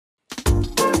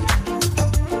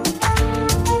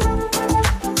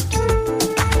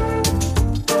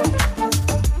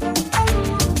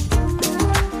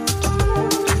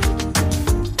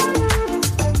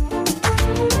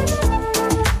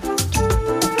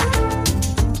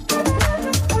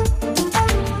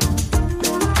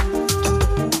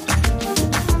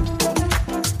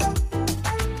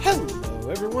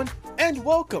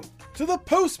to the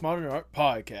Postmodern Art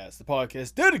Podcast, the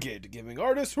podcast dedicated to giving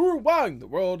artists who are wowing the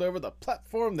world over the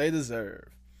platform they deserve.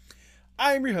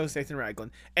 I am your host, Nathan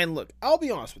Ragland, and look, I'll be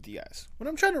honest with you guys. When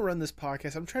I'm trying to run this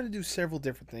podcast, I'm trying to do several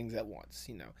different things at once.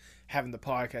 You know, having the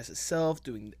podcast itself,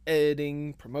 doing the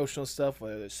editing, promotional stuff,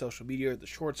 whether it's social media or the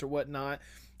shorts or whatnot,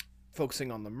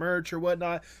 focusing on the merch or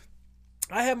whatnot.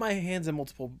 I have my hands in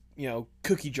multiple,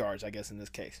 cookie jars, I guess, in this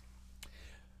case.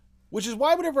 Which is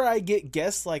why whenever I get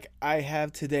guests like I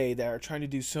have today that are trying to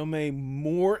do so many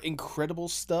more incredible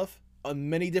stuff on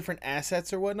many different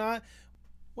assets or whatnot,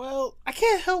 well, I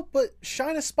can't help but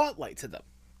shine a spotlight to them.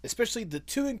 Especially the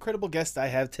two incredible guests I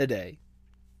have today.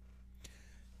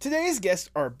 Today's guests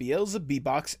are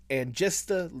Beelzebub and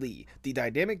Jesta Lee, the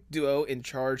dynamic duo in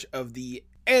charge of the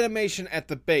animation at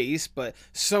the base, but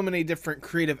so many different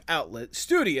creative outlet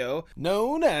studio,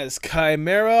 known as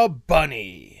Chimera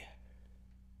Bunny.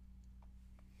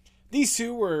 These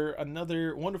two were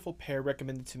another wonderful pair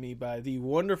recommended to me by the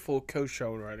wonderful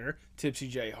co-showrunner, Tipsy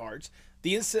J. Hartz.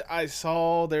 The instant I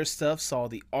saw their stuff, saw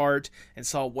the art, and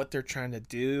saw what they're trying to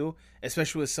do,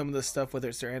 especially with some of the stuff, whether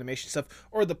it's their animation stuff,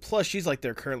 or the plushies like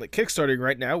they're currently kickstarting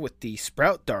right now with the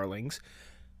Sprout Darlings,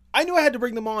 I knew I had to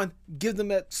bring them on, give them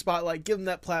that spotlight, give them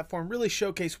that platform, really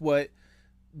showcase what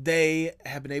they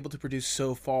have been able to produce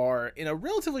so far in a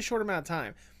relatively short amount of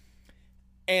time.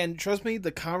 And trust me,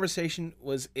 the conversation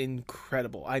was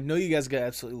incredible. I know you guys are going to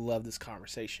absolutely love this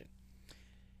conversation.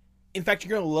 In fact,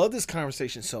 you're going to love this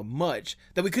conversation so much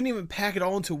that we couldn't even pack it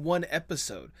all into one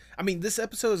episode. I mean, this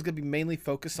episode is going to be mainly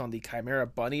focused on the Chimera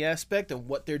Bunny aspect and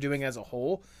what they're doing as a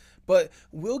whole. But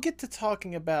we'll get to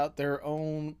talking about their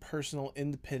own personal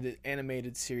independent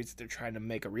animated series that they're trying to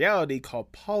make a reality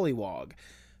called Polywog.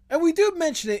 And we do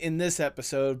mention it in this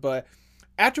episode, but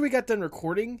after we got done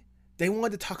recording, they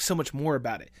wanted to talk so much more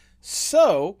about it.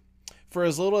 So, for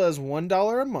as little as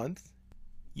 $1 a month,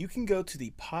 you can go to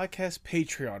the podcast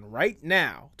Patreon right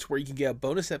now to where you can get a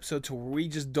bonus episode to where we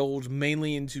just indulge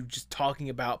mainly into just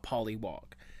talking about Polywog.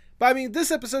 But I mean,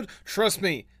 this episode, trust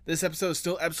me, this episode is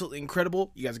still absolutely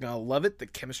incredible. You guys are going to love it. The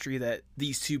chemistry that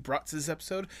these two brought to this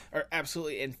episode are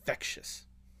absolutely infectious.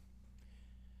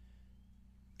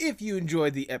 If you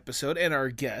enjoyed the episode and our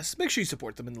guests, make sure you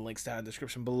support them in the links down in the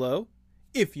description below.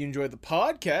 If you enjoyed the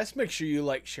podcast, make sure you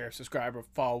like, share, subscribe, or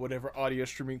follow whatever audio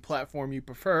streaming platform you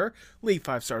prefer. Leave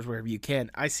 5 stars wherever you can.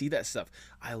 I see that stuff.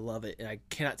 I love it, and I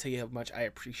cannot tell you how much I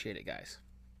appreciate it, guys.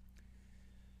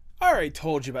 I already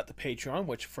told you about the Patreon,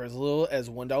 which for as little as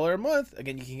 $1 a month,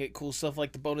 again, you can get cool stuff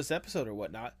like the bonus episode or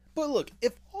whatnot. But look,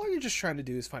 if all you're just trying to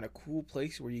do is find a cool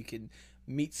place where you can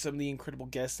meet some of the incredible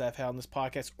guests that I've had on this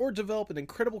podcast, or develop an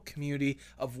incredible community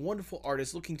of wonderful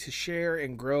artists looking to share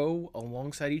and grow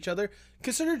alongside each other,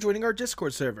 consider joining our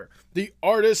Discord server, the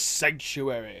Artist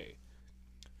Sanctuary.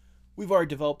 We've already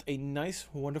developed a nice,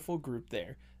 wonderful group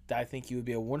there that I think you would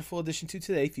be a wonderful addition to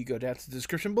today if you go down to the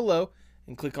description below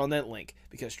and click on that link,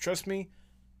 because trust me,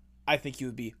 I think you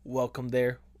would be welcome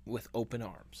there with open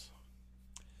arms.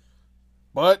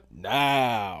 But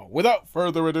now, without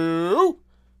further ado,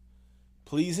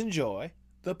 please enjoy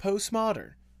the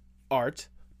Postmodern Art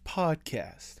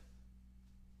Podcast.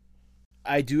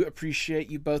 I do appreciate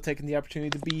you both taking the opportunity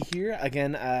to be here.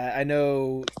 Again, I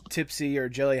know Tipsy or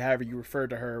Jelly, however you refer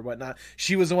to her or whatnot,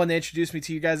 she was the one that introduced me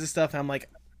to you guys' stuff. And I'm like,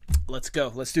 let's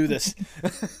go. Let's do this.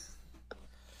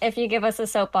 If you give us a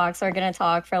soapbox, we're going to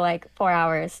talk for like 4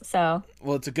 hours. So,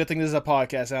 well, it's a good thing this is a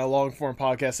podcast and a long form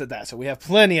podcast at that. So we have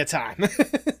plenty of time.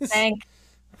 Thank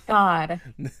God.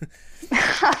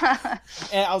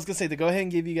 And I was gonna say, to go ahead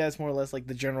and give you guys more or less like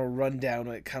the general rundown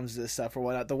when it comes to this stuff or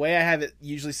whatnot. The way I have it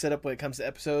usually set up when it comes to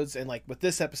episodes, and like with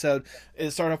this episode,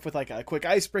 is start off with like a quick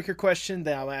icebreaker question.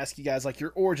 Then I'll ask you guys like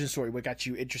your origin story. What got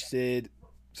you interested?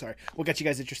 What got you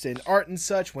guys interested in art and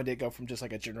such? When did it go from just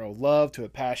like a general love to a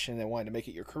passion and wanted to make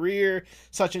it your career,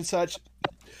 such and such?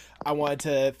 I wanted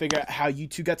to figure out how you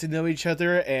two got to know each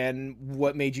other and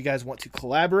what made you guys want to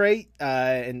collaborate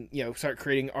and start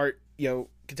creating art,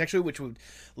 contextually, which would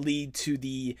lead to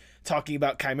the talking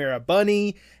about Chimera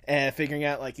Bunny and figuring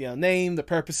out like name, the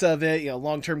purpose of it,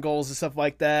 long-term goals and stuff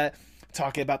like that.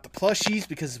 Talking about the plushies,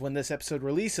 because when this episode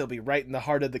releases, it'll be right in the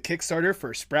heart of the Kickstarter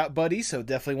for Sprout Buddy, so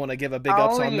definitely want to give a big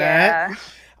ups on that.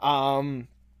 And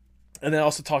then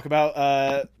also talk about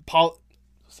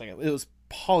it was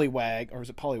Polywag, or was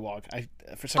it Polywog?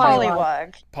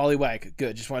 Polywag.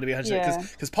 Good. Just wanted to be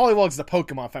 100% because Polywog's the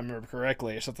Pokemon, if I remember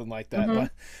correctly, or something like that. Mm-hmm.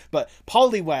 But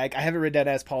Polywag, I have it written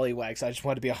down as Polywag, so I just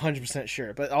wanted to be 100%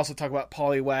 sure. But also talk about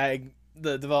Polywag,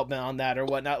 the development on that or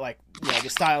whatnot, like the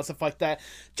style and stuff like that.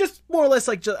 Just more or less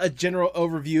like a general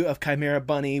overview of Chimera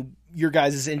Bunny, your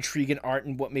guys' intrigue in art,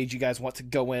 and what made you guys want to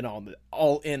go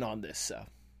all in on this. So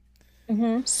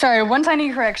Sorry, one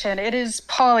tiny correction. It is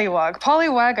Poliwag.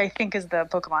 Poliwag, I think, is the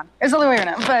Pokemon. It's the other way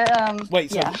around, but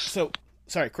Wait, yeah. so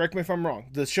sorry, correct me if I'm wrong.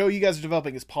 The show you guys are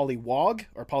developing is Poliwag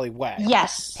or Poliwag?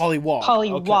 Yes. Poliwag.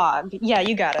 Poliwag. Okay. Yeah,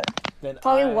 you got it. Then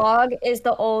Polywog is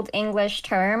the old English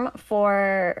term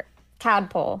for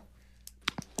tadpole,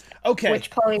 okay.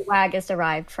 which Poliwag is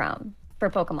derived from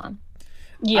for Pokemon.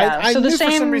 Yeah, I so the knew for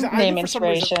some same reason- I name knew for some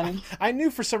reason- inspiration. I knew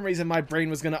for some reason my brain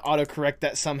was going to autocorrect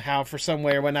that somehow for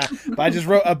somewhere but I just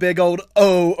wrote a big old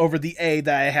O over the A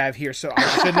that I have here, so I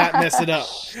should not mess it up.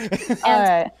 All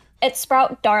right. It's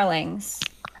Sprout Darlings.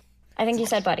 I think you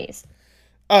said buddies.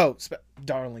 Oh,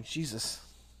 darling, Jesus.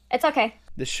 It's okay.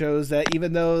 This shows that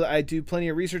even though I do plenty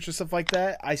of research and stuff like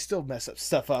that, I still mess up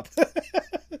stuff up.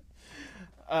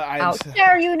 How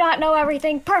dare you not know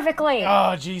everything perfectly?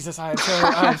 Oh, Jesus, I'm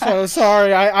so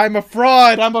sorry. I'm a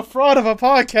fraud. I'm a fraud of a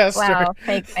podcaster. Wow,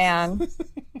 fake fan.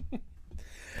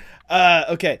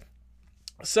 Okay.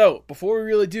 So, before we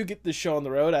really do get this show on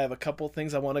the road, I have a couple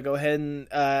things I want to go ahead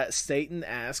and state and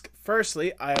ask.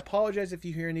 Firstly, I apologize if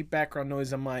you hear any background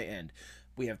noise on my end.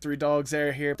 We have 3 dogs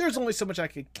there here. There's only so much I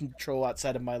can control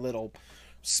outside of my little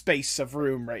space of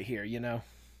room right here, you know?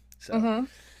 So.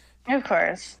 Of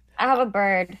course. I have a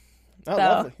bird. Oh,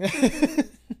 So- lovely.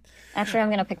 Actually, I'm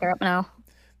going to pick her up now.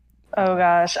 Oh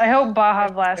gosh. I hope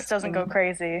Baja Blast doesn't go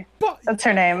crazy. That's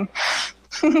her name.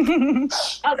 Oh,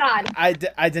 God.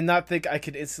 I did not think I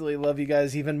could instantly love you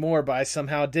guys even more, but I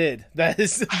somehow did. That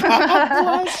is...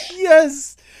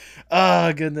 Yes!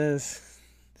 Oh, goodness.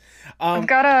 I've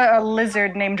got a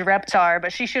lizard named Reptar,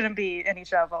 but she shouldn't be any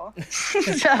trouble.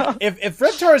 So If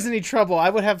Reptar is in any trouble,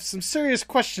 I would have some serious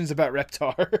questions about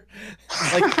Reptar.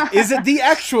 Like, is it the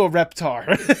actual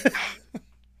Reptar?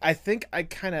 I think I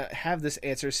kind of have this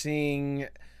answer seeing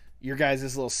your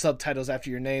guys' little subtitles after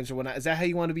your names or whatnot. Is that how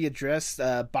you want to be addressed?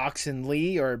 Box and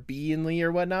Lee or B and Lee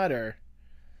or whatnot? Or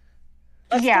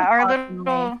yeah, our Box and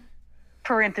little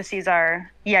parentheses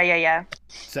are yeah.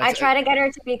 so I tried to get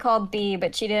her to be called B,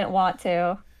 but she didn't want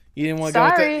to. You didn't want to go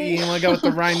with Sorry. you didn't want to go with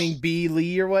the rhyming B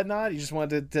Lee or whatnot. You just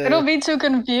wanted to. It'll be too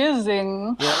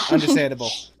confusing. Yeah,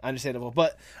 understandable.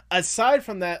 But aside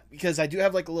from that, because I do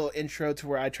have like a little intro to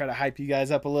where I try to hype you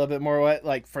guys up a little bit more,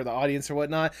 like for the audience or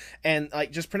whatnot, and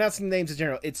like just pronouncing the names in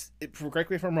general. Correct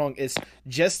me if I'm wrong. It's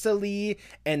Jesta Lee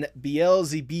and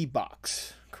Beelzebub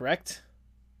Box, correct?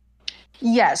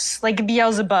 Yes, like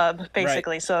Beelzebub,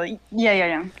 basically. Right. So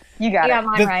yeah. You got You it. got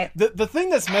mine right. The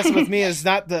thing that's messing with me is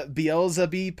not the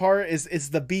Beelzebub part, is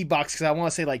the B box, because I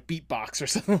want to say like beatbox or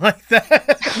something like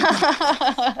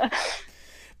that.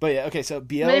 But yeah, okay, so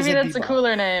Beelzebub. Maybe that's a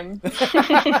cooler name.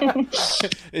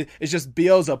 It's just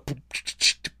Beelzebub.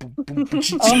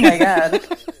 Oh my god.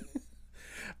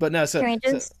 But no, so. Can we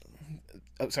just...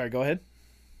 Oh, sorry, go ahead. I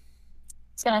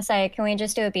was going to say, can we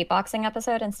just do a beatboxing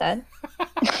episode instead?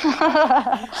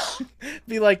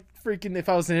 Be like freaking if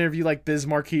I was in an interview like Biz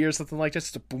Marquee or something like that.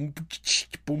 Just a boom,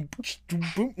 boom,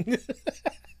 boom.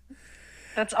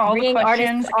 That's all the Reading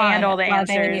questions artists on and all the while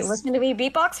they answers. listen to me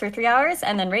beatbox for 3 hours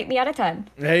and then rate me out of 10.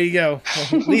 There you go.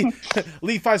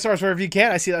 Leave 5 stars wherever you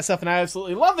can. I see that stuff and I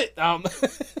absolutely love it.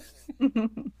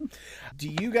 Do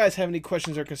you guys have any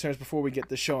questions or concerns before we get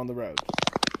the show on the road?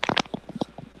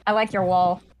 I like your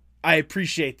wall. I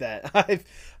appreciate that.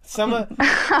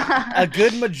 A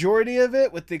good majority of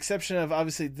it, with the exception of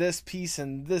obviously this piece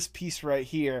and this piece right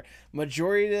here,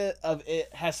 majority of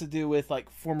it has to do with like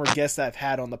former guests that I've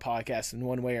had on the podcast in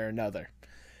one way or another.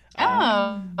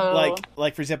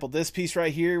 Like for example, this piece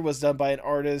right here was done by an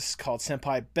artist called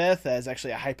Senpai Beth. That is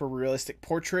actually a hyper realistic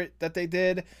portrait that they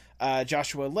did.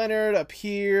 Joshua Leonard up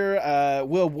here,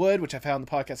 Will Wood, which I've had on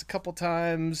the podcast a couple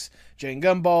times, Jane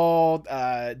Gumball,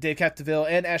 Dave Capdeville,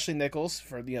 and Ashley Nichols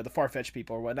for the Farfetch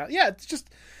people or whatnot. Yeah, it's just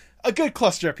a good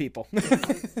cluster of people.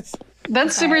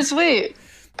 That's super sweet.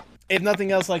 If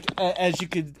nothing else, like as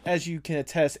you can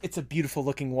attest, it's a beautiful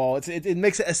looking wall. It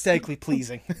makes it aesthetically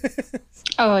pleasing.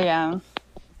 Oh yeah.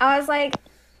 I was like,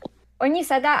 when you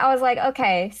said that, I was like,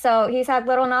 okay, so he's had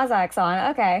Little Nas X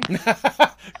on. Okay.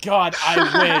 God,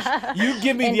 I wish. You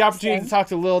give me the opportunity to talk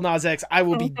to Lil Nas X, I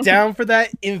will be down for that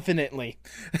infinitely.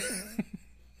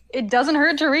 It doesn't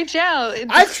hurt to reach out.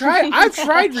 I've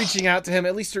tried reaching out to him,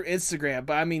 at least through Instagram,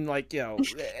 but I mean, like,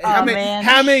 how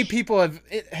many people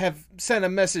have sent a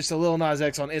message to Lil Nas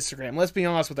X on Instagram? Let's be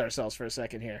honest with ourselves for a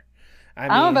second here.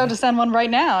 I'm about to send one right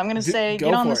now. I'm going to say,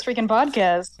 get on this freaking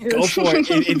podcast. Go for it.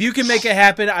 If you can make it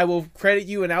happen, I will credit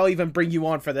you, and I'll even bring you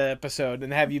on for the episode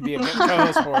and have you be a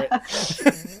co-host for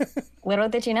it. Little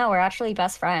did you know, we're actually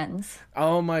best friends.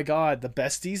 Oh my God, the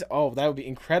besties? Oh, that would be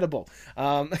incredible.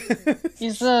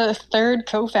 He's the 3rd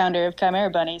co-founder of Chimera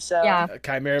Bunny, so yeah,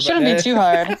 Chimera shouldn't be too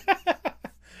hard.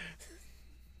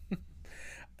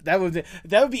 That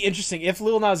would be interesting if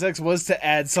Lil Nas X was to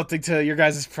add something to your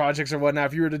guys' projects or whatnot.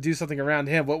 If you were to do something around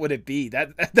him, what would it be?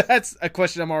 That's a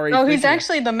question I'm already. Oh, thinking he's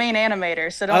actually the main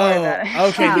animator, so don't worry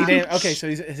about it. Okay, so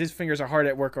his fingers are hard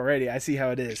at work already. I see how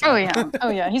it is. Oh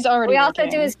yeah, he's already. We also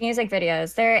working. do his music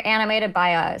videos. They're animated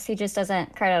by us. He just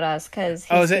doesn't credit us because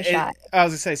he's too shy. I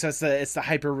was gonna say, so it's the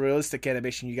hyper realistic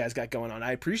animation you guys got going on.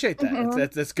 I appreciate that.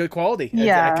 Mm-hmm. That's good quality.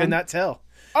 Yeah. I could not tell.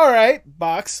 All right,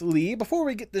 Box Lee, before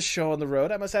we get this show on the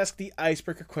road, I must ask the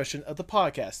icebreaker question of the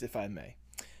podcast, if I may.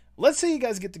 Let's say you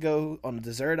guys get to go on a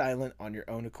desert island on your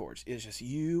own accords. It's just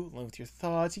you, alone with your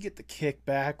thoughts. You get to kick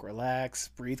back, relax,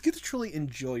 breathe. Get to truly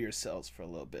enjoy yourselves for a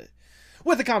little bit.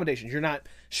 With accommodations. You're not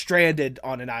stranded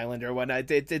on an island or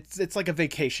whatnot. It's like a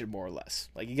vacation, more or less.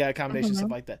 Like, you got accommodations, stuff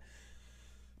like that.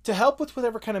 To help with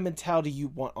whatever kind of mentality you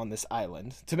want on this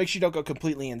island, to make sure you don't go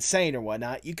completely insane or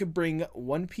whatnot, you could bring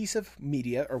one piece of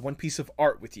media or one piece of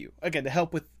art with you. Again, to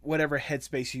help with whatever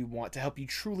headspace you want, to help you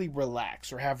truly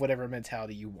relax or have whatever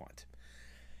mentality you want.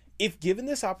 If given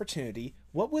this opportunity,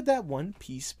 what would that one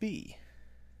piece be?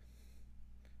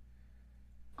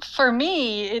 For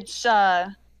me, it's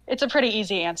a pretty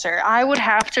easy answer. I would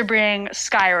have to bring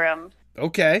Skyrim.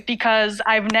 Okay. Because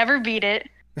I've never beat it.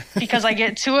 Because I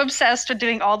get too obsessed with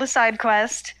doing all the side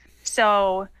quests.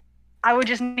 So I would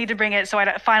just need to bring it so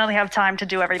I finally have time to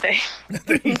do everything.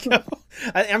 There you go.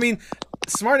 I mean,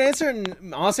 smart answer, and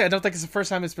honestly, I don't think it's the first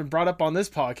time it's been brought up on this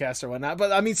podcast or whatnot.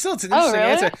 But I mean, still, it's an interesting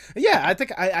answer. Yeah, I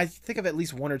think of at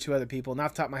least one or two other people, not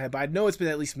off the top of my head, but I know it's been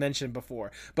at least mentioned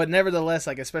before. But nevertheless,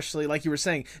 like, especially like you were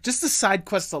saying, just the side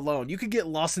quests alone, you could get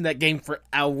lost in that game for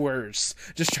hours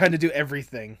just trying to do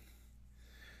everything.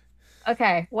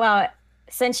 Okay, well,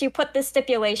 since you put the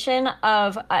stipulation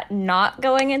of not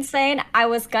going insane, I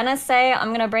was gonna say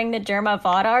I'm gonna bring the Germa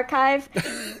VOD archive.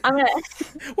 I'm gonna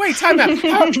wait. Time out.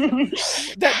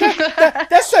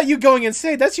 That's not you going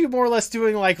insane. That's you more or less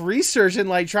doing like research and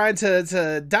like trying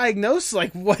to diagnose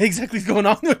like what exactly is going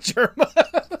on with Germa.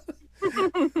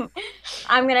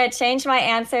 I'm gonna change my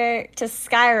answer to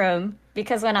Skyrim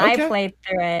because when I played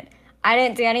through it, I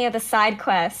didn't do any of the side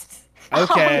quests.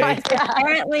 Okay. Oh my God.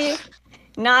 Apparently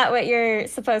not what you're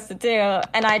supposed to do,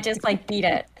 and I just like beat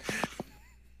it.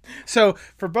 So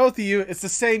for both of you, it's the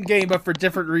same game but for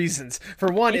different reasons.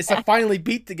 For one, it's to finally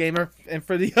beat the game, and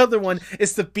for the other one,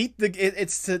 it's to beat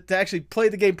it's to actually play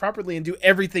the game properly and do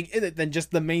everything in it than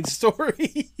just the main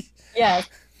story. Yes.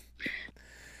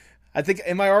 I think,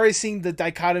 am I already seeing the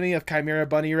dichotomy of Chimera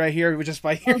Bunny right here just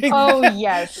by hearing that?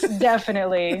 Yes,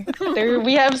 definitely.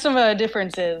 We have some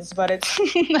differences, but it's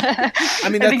I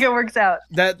think it works out.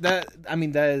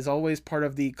 That is always part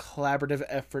of the collaborative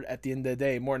effort at the end of the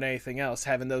day, more than anything else,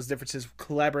 having those differences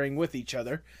collaborating with each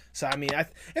other. So, I mean,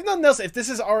 if nothing else, if this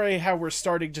is already how we're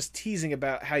starting just teasing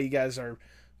about how you guys are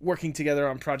working together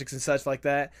on projects and such like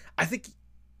that, I think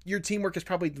your teamwork is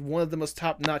probably one of the most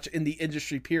top-notch in the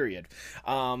industry, period.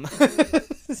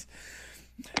 That's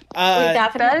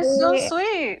so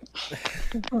sweet.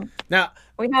 Now,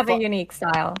 we have a unique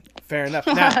style. Fair enough.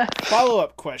 Now,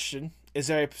 follow-up question. Is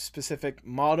there a specific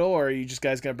model, or are you just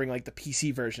guys going to bring, like, the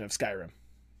PC version of Skyrim?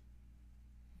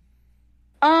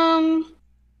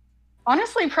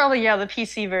 Honestly, probably, the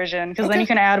PC version, because then you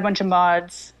can add a bunch of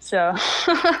mods, so...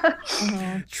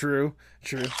 True.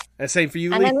 Same for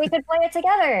you, and Lee? then we could play it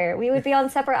together. We would be on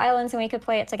separate islands and we could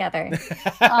play it together.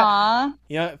 Aww.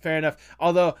 Yeah, fair enough.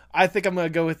 Although, I think I'm going to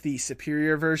go with the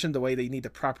superior version, the way they need to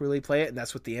properly play it, and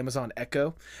that's with the Amazon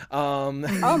Echo.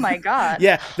 Oh my God.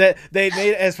 Yeah, that they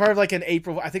made as part of like an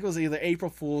April, I think it was either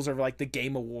April Fool's or like the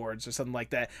Game Awards or something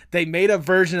like that. They made a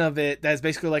version of it that's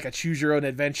basically like a choose your own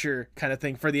adventure kind of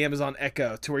thing for the Amazon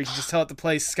Echo, to where you can just tell it to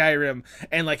play Skyrim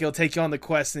and like it'll take you on the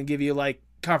quest and give you like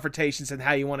confrontations and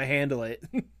how you want to handle it.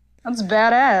 That's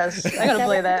badass. I gotta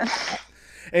play that.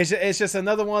 It's just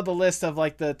another one of the list of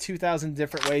like the 2,000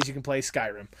 different ways you can play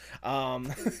Skyrim.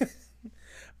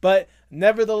 But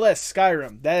nevertheless,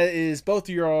 Skyrim, that is both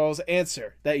of your all's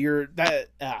answer. That's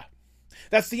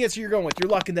the answer you're going with.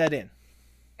 You're locking that in.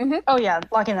 Mm-hmm. Oh yeah,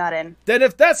 locking that in. Then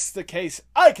if that's the case,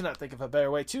 I cannot think of a better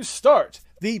way to start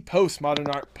the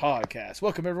Postmodern Art Podcast.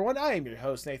 Welcome everyone. I am your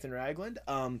host, Nathan Ragland.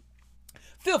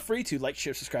 Feel free to like,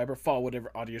 share, subscribe, or follow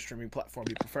whatever audio streaming platform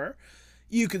you prefer.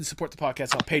 You can support the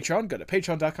podcast on Patreon. Go to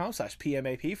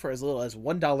patreon.com/PMAP for as little as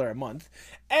 $1 a month.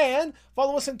 And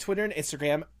follow us on Twitter and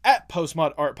Instagram at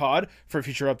PostmodArtPod for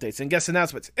future updates and guest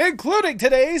announcements, including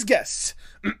today's guests.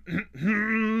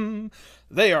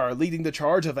 They are leading the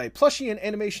charge of a Plushian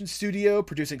animation studio,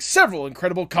 producing several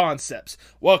incredible concepts.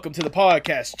 Welcome to the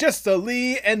podcast, Jesta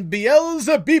Lee and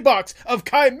Beelzebub of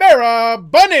Chimera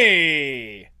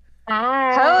Bunny.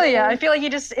 Hell yeah! I Hi. feel like you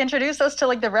just introduced us to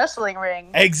like the wrestling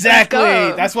ring. Let's Exactly.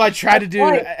 go. That's what I try to do.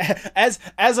 Right.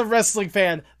 As a wrestling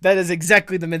fan, that is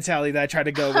exactly the mentality that I try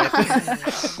to go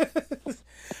with.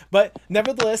 But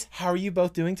nevertheless, how are you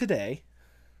both doing today?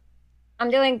 I'm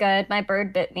doing good. My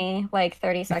bird bit me like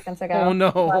 30 seconds Oh ago. But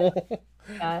no.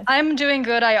 yeah. I'm doing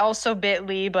good. I also bit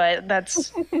Lee, but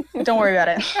that's don't worry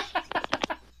about it.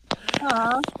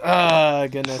 Aw. Oh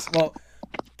goodness. Well,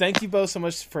 thank you both so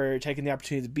much for taking the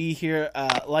opportunity to be here.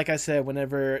 Like I said,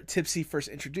 whenever Tipsy first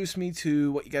introduced me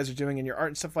to what you guys are doing in your art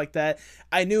and stuff like that,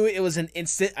 I knew it was an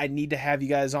instant I need to have you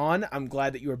guys on. I'm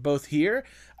glad that you are both here,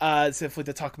 simply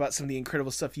to talk about some of the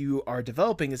incredible stuff you are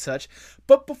developing and such.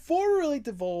 But before we really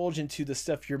divulge into the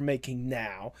stuff you're making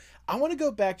now, I want to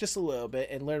go back just a little bit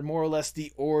and learn more or less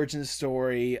the origin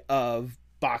story of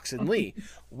Box and Lee.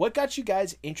 What got you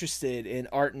guys interested in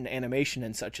art and animation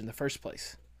and such in the first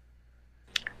place?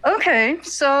 Okay,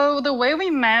 so the way we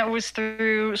met was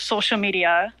through social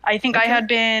media. I think I Okay. had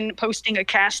been posting a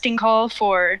casting call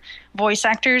for voice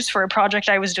actors for a project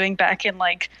I was doing back in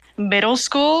like middle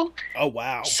school. Oh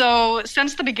wow. So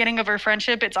since the beginning of our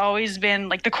friendship, it's always been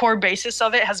like the core basis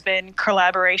of it has been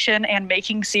collaboration and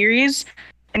making series.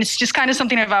 And it's just kind of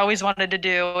something I've always wanted to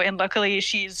do. And luckily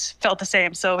she's felt the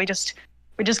same. So we just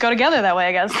go together that way,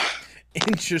 I guess.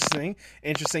 Interesting.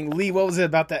 Interesting. Lee, what was it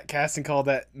about that casting call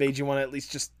that made you want to at least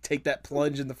just take that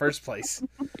plunge in the first place?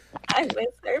 I was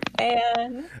her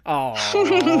fan. Oh.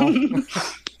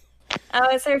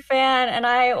 I was her fan, and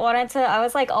I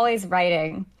was like always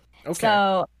writing. Okay.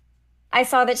 So I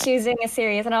saw that she was doing a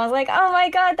series, and I was like, oh my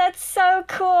God, that's so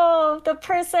cool. The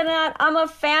person that I'm a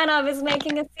fan of is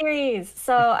making a series.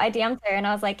 So I DM'd her, and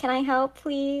I was like, can I help,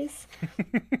 please?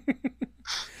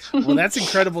 Well, that's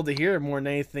incredible to hear more than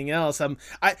anything else. I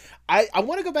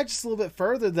want to go back just a little bit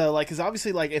further though, like, because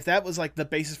obviously, like, if that was like the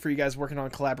basis for you guys working on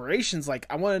collaborations, like,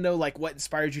 I want to know like what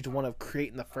inspired you to want to create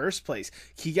in the first place.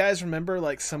 Can you guys remember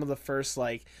like some of the first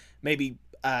like maybe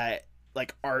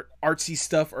like artsy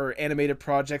stuff or animated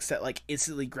projects that like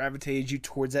instantly gravitated you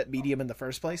towards that medium in the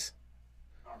first place?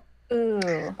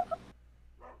 Ooh.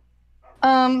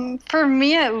 For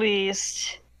me at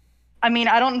least, I mean,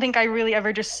 I don't think I really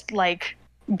ever just like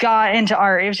got into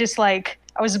art. It was just like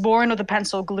I was born with a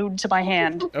pencil glued to my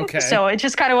hand. Okay. So it's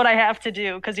just kind of what I have to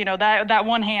do because you know that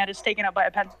one hand is taken up by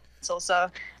a pencil. So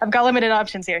I've got limited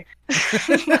options here.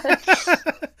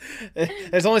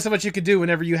 There's only so much you can do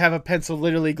whenever you have a pencil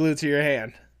literally glued to your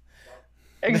hand.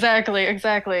 Exactly,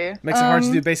 exactly. Makes it hard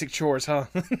to do basic chores, huh?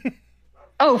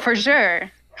 Oh, for sure.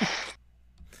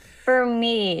 For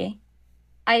me,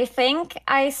 I think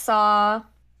I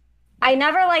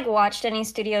never like watched any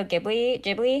Studio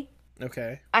Ghibli.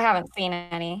 Okay. I haven't seen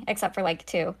any except for like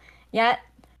two yet.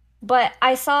 But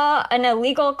I saw an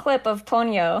illegal clip of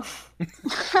Ponyo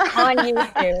on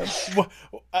YouTube.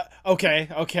 Okay.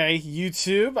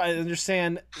 YouTube. I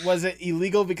understand. Was it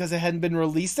illegal because it hadn't been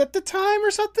released at the time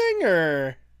or something,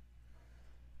 or?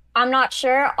 I'm not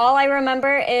sure. All I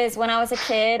remember is when I was a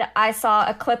kid, I saw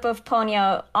a clip of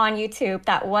Ponyo on YouTube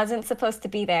that wasn't supposed to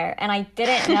be there, and I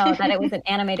didn't know that it was an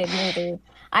animated movie.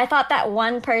 I thought that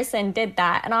one person did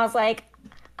that, and I was like,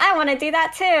 I want to do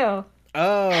that too.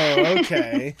 Oh,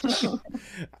 okay.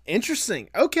 Interesting.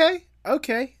 Okay.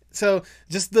 So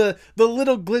just the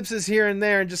little glimpses here and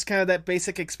there, and just kind of that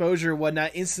basic exposure and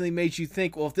whatnot, instantly made you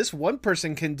think, well, if this one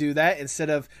person can do that, instead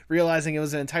of realizing it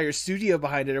was an entire studio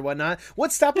behind it or whatnot,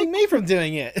 what's stopping me from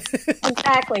doing it?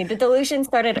 Exactly. The delusion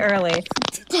started early.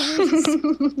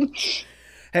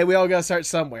 Hey, we all gotta start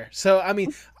somewhere. So, I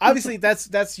mean, obviously,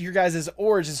 that's your guys'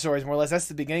 origin stories, more or less. That's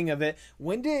the beginning of it.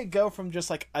 When did it go from just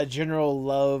like a general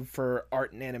love for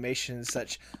art and animation and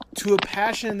such to a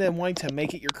passion and then wanting to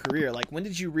make it your career? Like, when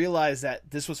did you realize that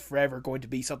this was forever going to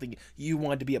be something you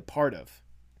wanted to be a part of?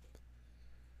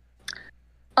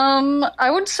 I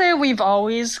would say we've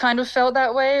always kind of felt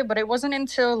that way, but it wasn't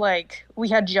until like we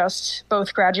had just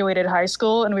both graduated high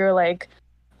school and we were like,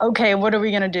 okay, what are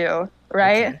we gonna do?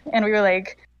 Right? Okay. And we were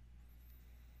like,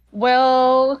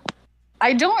 well,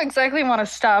 I don't exactly want to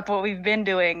stop what we've been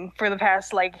doing for the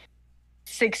past like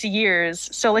 6 years,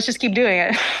 so let's just keep doing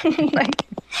it. Like,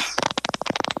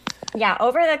 Yeah,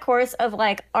 over the course of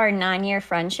like our 9-year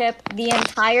friendship, the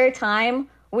entire time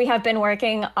we have been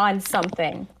working on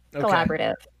something Okay.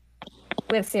 collaborative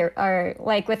or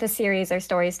like with a series or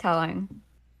stories telling.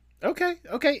 Okay.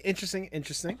 Interesting.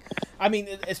 I mean,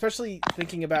 especially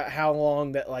thinking about how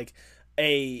long that like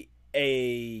a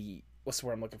what's the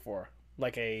word I'm looking for?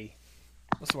 Like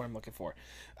what's the word I'm looking for?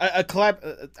 A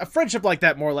collab, a friendship like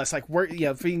that, more or less. Like working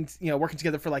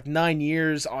together for like 9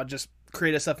 years on just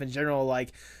creative stuff in general.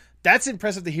 Like that's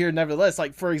impressive to hear nevertheless.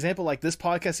 Like, for example, like this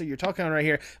podcast that you're talking on right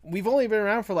here, we've only been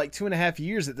around for like 2.5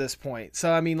 years at this point.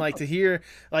 So, I mean, like, to hear,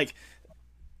 like,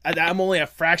 I'm only a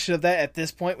fraction of that at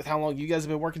this point with how long you guys have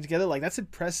been working together. Like, that's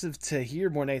impressive to hear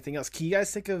more than anything else. Can you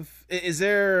guys think of, is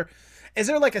there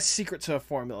like a secret to a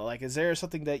formula? Like, is there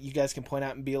something that you guys can point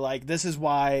out and be like, this is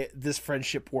why this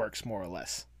friendship works, more or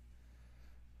less?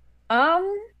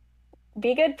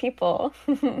 Be good people.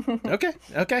 Okay.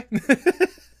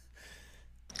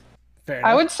 Fair enough.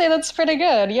 I would say that's pretty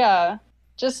good. Yeah.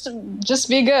 Just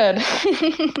be good.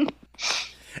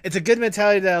 It's a good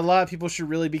mentality that a lot of people should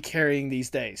really be carrying these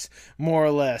days, more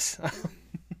or less.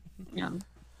 Yeah. And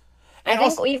I think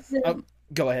also, we've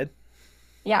go ahead.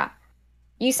 Yeah.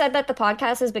 You said that the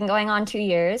podcast has been going on 2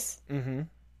 years. Mm-hmm.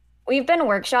 We've been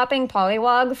workshopping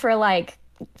Polywog for like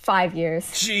 5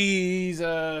 years.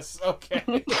 Jesus. Okay.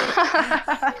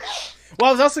 Well,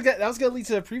 I was also that was going to lead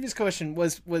to the previous question.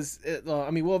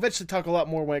 I mean, we'll eventually talk a lot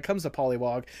more when it comes to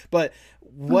Polywog, but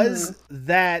was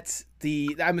that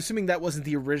I'm assuming that wasn't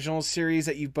the original series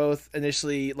that you both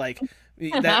initially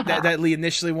that Lee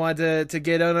initially wanted to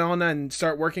get on and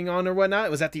start working on or whatnot.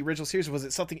 Was that the original series, or was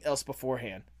it something else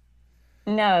beforehand?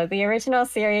 No, the original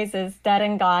series is dead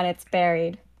and gone. It's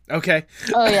buried. Okay.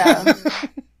 Oh yeah.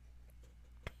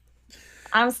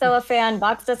 I'm still a fan.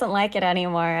 Box doesn't like it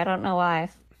anymore. I don't know why.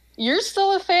 You're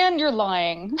still a fan? You're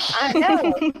lying. I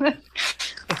know.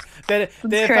 That's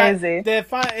crazy.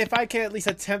 If I can at least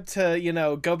attempt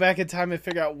to, go back in time and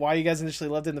figure out why you guys initially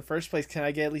loved it in the first place, can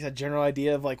I get at least a general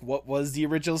idea of like what was the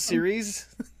original series?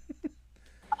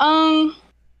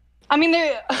 I mean,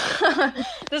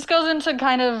 this goes into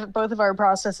kind of both of our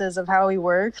processes of how we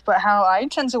work, but how I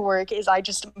tend to work is I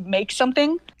just make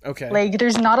something. Okay. Like,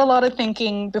 there's not a lot of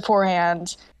thinking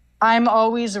beforehand. I'm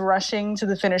always rushing to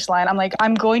the finish line. I'm like,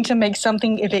 I'm going to make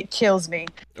something if it kills me.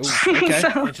 Ooh, okay,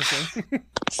 interesting.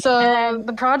 So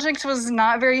the project was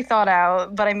not very thought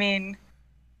out, but I mean,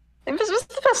 it was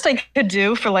the best I could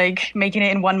do for like making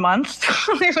it in 1 month.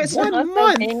 It was 1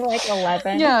 month? Being like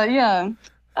 11. Yeah.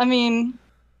 I mean,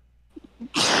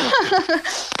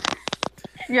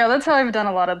 yeah, that's how I've done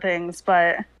a lot of things,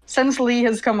 but since Lee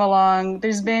has come along,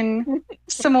 there's been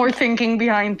some more thinking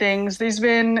behind things. There's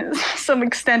been some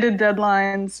extended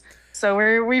deadlines. So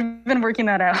we've been working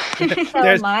that out.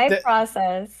 So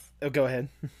process. Oh, go ahead.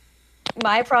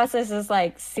 My process is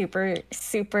like super,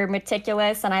 super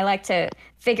meticulous, and I like to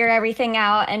figure everything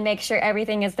out and make sure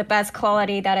everything is the best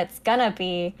quality that it's gonna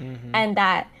be, and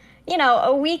that,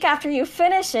 a week after you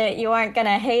finish it, you aren't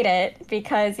gonna hate it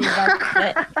because you rushed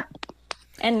it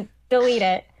and delete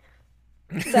it.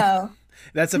 So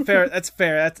that's fair.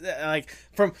 That's like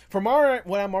from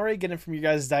what I'm already getting from you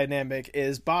guys' dynamic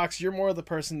is, Box, you're more of the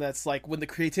person that's like, when the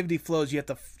creativity flows, you have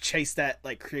to chase that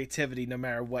like creativity no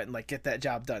matter what and like get that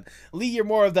job done. Lee, you're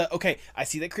more of the, okay, I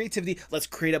see that creativity, let's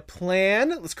create a plan,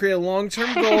 let's create a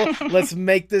long-term goal, let's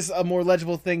make this a more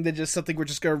legible thing than just something we're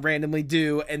just going to randomly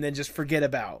do and then just forget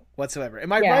about whatsoever.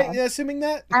 Am I right in assuming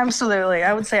that? Absolutely.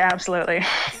 I would say absolutely.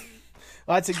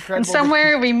 Well, that's incredible. And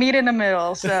somewhere we meet in the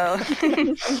middle, so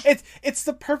it's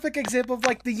the perfect example of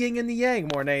like the yin and the yang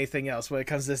more than anything else when it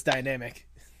comes to this dynamic.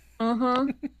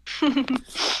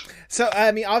 So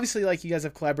I mean, obviously, like, you guys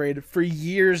have collaborated for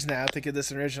years now to get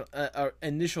this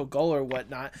initial goal or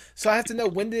whatnot. So I have to know,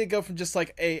 when did it go from just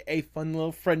like a fun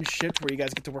little friendship where you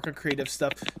guys get to work on creative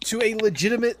stuff to a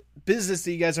legitimate business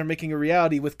that you guys are making a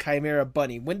reality with Chimera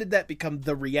Bunny? When did that become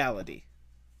the reality?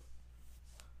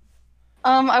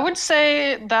 I would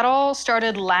say that all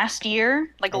started last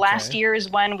year. Like, last year is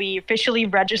when we officially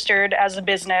registered as a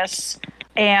business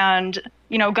and,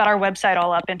 got our website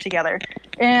all up and together.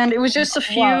 And it was just a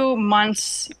few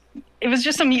months. It was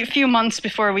just a few months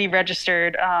before we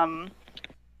registered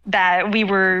that we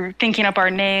were thinking up our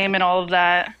name and all of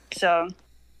that. So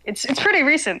it's pretty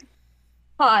recent.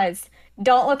 Pause.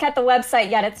 Don't look at the website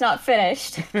yet. It's not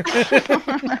finished.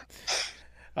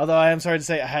 Although I am sorry to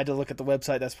say, I had to look at the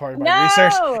website. That's part of my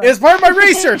research. It was part of my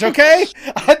research, okay?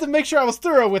 I had to make sure I was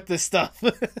thorough with this stuff.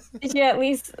 Did you at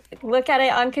least look at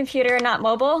it on computer and not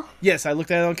mobile? Yes, I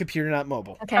looked at it on computer, not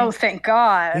mobile. Okay. Oh, thank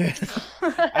God.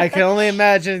 I can only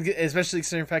imagine, especially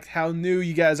considering the fact how new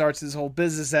you guys are to this whole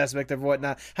business aspect of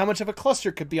whatnot, how much of a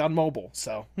cluster could be on mobile,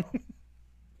 so.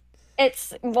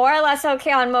 It's more or less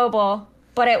okay on mobile,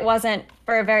 but it wasn't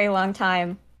for a very long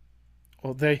time.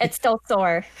 Well, it's still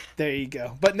sore. There you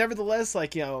go. But nevertheless,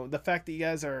 like, the fact that you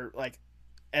guys are, like,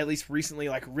 at least recently,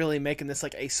 like, really making this,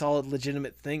 like, a solid,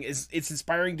 legitimate thing, it's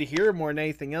inspiring to hear more than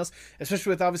anything else,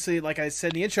 especially with, obviously, like I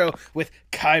said in the intro, with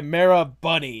Chimera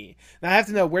Bunny. Now, I have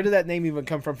to know, where did that name even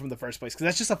come from the first place? Because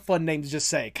that's just a fun name to just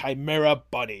say, Chimera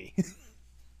Bunny.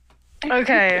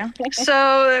 Okay,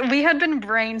 so we had been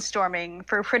brainstorming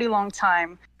for a pretty long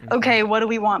time. Okay, what do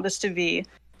we want this to be?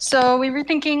 So we were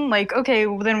thinking, like, okay,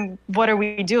 well, then what are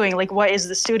we doing? Like, what is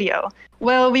the studio?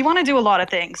 Well, we want to do a lot of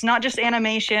things, not just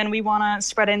animation. We want to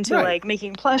spread into Right. like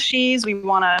making plushies. We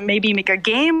want to maybe make a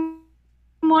game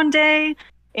one day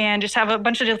and just have a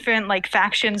bunch of different like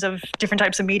factions of different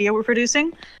types of media we're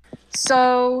producing.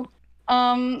 So,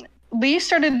 Lee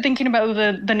started thinking about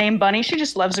the name Bunny. She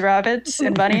just loves rabbits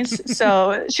and bunnies.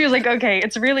 So she was like, okay,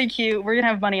 it's really cute. We're going to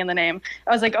have Bunny in the name.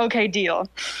 I was like, okay, deal.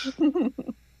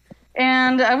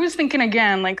 And I was thinking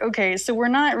again, like, okay, so we're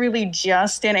not really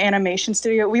just an animation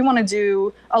studio. We want to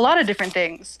do a lot of different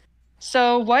things.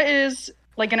 So what is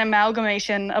like an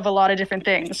amalgamation of a lot of different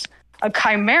things? A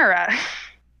chimera.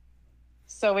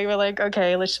 So we were like,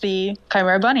 okay, let's be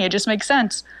Chimera Bunny. It just makes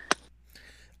sense.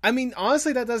 I mean,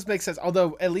 honestly, that does make sense.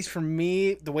 Although, at least for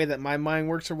me, the way that my mind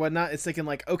works or whatnot, it's thinking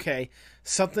like, okay,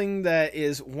 something that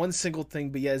is one single thing,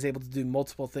 but yet is able to do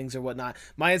multiple things or whatnot.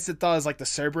 My instant thought is like the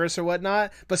Cerberus or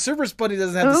whatnot, but Cerberus Bunny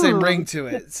doesn't have the same Ooh. ring to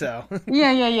it. So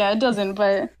Yeah, it doesn't,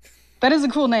 but that is a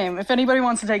cool name. If anybody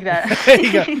wants to take that. there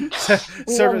you go. We will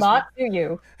Cerberus. not do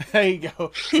you. There you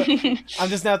go. So, I'm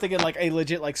just now thinking like a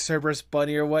legit like Cerberus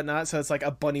bunny or whatnot. So it's like a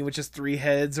bunny with just 3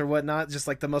 heads or whatnot. Just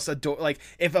like the most like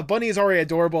if a bunny is already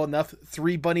adorable enough,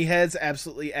 3 bunny heads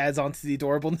absolutely adds on to the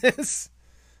adorableness.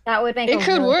 That would make It a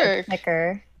could really work. good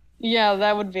sticker. Yeah,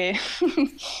 that would be.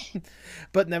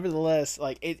 But nevertheless,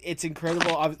 like it's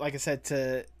incredible. Like I said,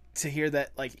 to hear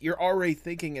that like you're already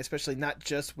thinking, especially not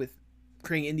just with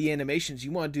creating indie animations,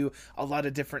 you want to do a lot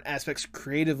of different aspects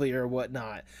creatively or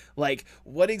whatnot. Like,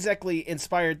 what exactly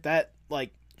inspired that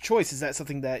like choice? Is that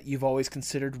something that you've always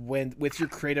considered when with your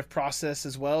creative process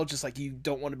as well? Just like you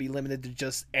don't want to be limited to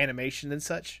just animation and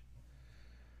such.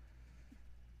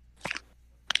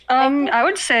 I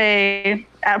would say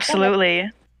absolutely.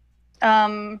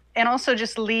 And also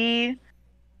just Lee,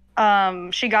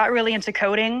 she got really into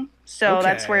coding, so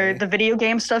that's where Okay. the video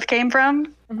game stuff came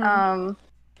from. Mhm.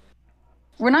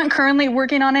 We're not currently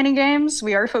working on any games.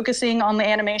 We are focusing on the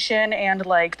animation and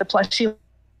like the plushie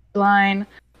line,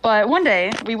 but one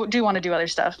day we do want to do other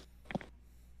stuff.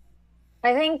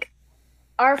 I think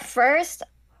our first,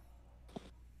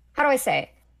 how do I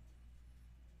say?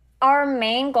 Our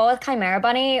main goal with Chimera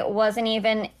Bunny wasn't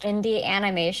even indie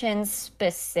animation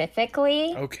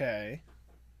specifically. Okay.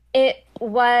 It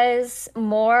was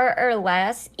more or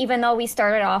less, even though we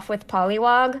started off with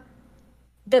Polywog,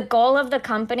 the goal of the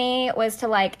company was to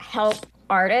like help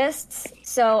artists.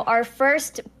 So our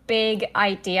first big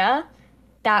idea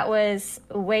that was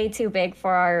way too big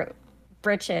for our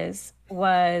britches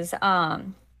was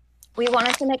we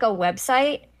wanted to make a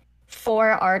website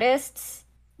for artists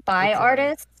by Okay.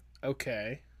 artists.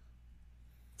 Okay.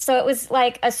 So it was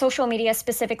like a social media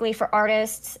specifically for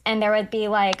artists, and there would be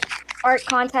like art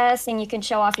contests, and you can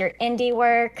show off your indie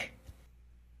work,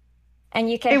 and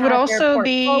you can It would have your also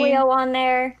be portfolio on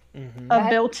there. Mm-hmm. a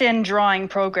built-in drawing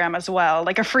program as well,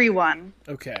 like a free one.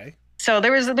 Okay. So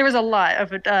there was a lot of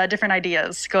different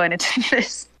ideas going into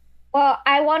this. Well,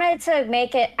 I wanted to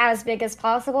make it as big as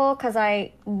possible because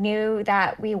I knew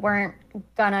that we weren't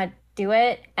gonna do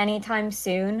it anytime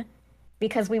soon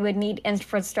because we would need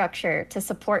infrastructure to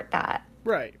support that.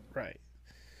 Right. Right.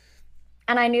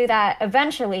 And I knew that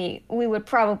eventually we would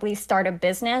probably start a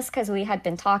business because we had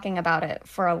been talking about it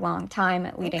for a long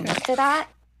time leading up to that.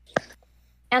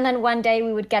 And then one day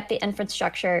we would get the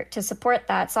infrastructure to support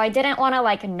that. So I didn't want to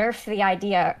like nerf the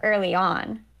idea early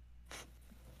on.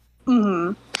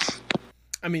 Mm-hmm.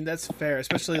 I mean, that's fair,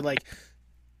 especially like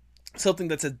something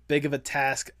that's as big of a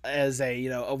task as a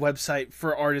a website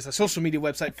for artists, a social media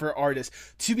website for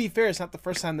artists. To be fair, it's not the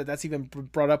first time that that's even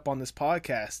brought up on this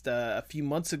podcast. A few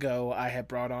months ago, I had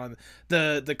brought on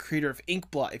the creator of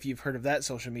Inkblot, if you've heard of that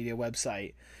social media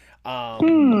website. I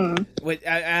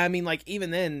mean, like even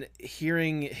then,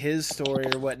 hearing his story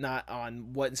or whatnot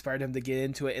on what inspired him to get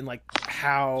into it and like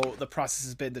how the process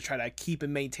has been to try to keep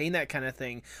and maintain that kind of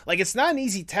thing, like it's not an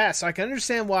easy task. So I can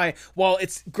understand why, while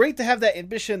it's great to have that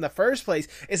ambition in the first place,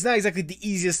 it's not exactly the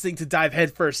easiest thing to dive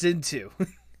headfirst into.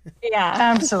 Yeah.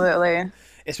 Absolutely.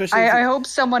 Especially, I hope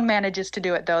someone manages to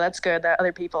do it though. That's good that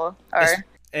other people are.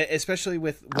 especially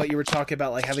with what you were talking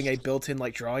about, like having a built-in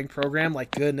like drawing program.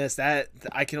 Like goodness, that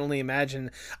I can only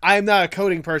imagine. I'm not a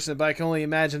coding person, but I can only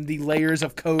imagine the layers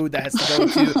of code that has to go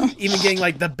to even getting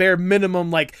like the bare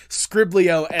minimum like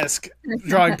Scriblio-esque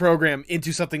drawing program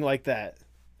into something like that.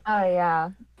 Oh, yeah.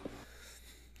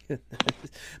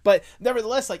 But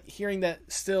nevertheless, like hearing that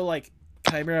still like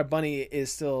Chimera Bunny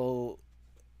is still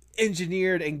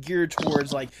engineered and geared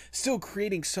towards like still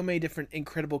creating so many different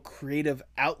incredible creative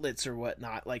outlets or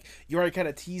whatnot. Like you already kind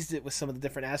of teased it with some of the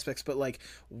different aspects, but like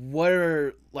what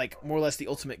are like more or less the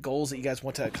ultimate goals that you guys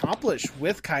want to accomplish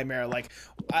with Chimera? Like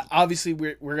obviously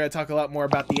we're going to talk a lot more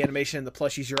about the animation and the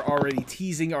plushies you're already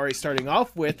teasing, already starting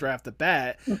off with right off the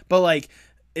bat, but like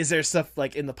is there stuff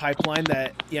like in the pipeline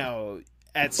that, you know,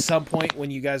 at some point when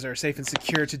you guys are safe and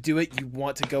secure to do it, you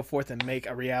want to go forth and make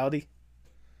a reality?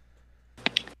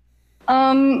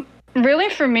 Really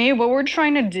for me, what we're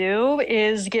trying to do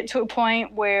is get to a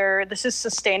point where this is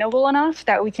sustainable enough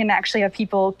that we can actually have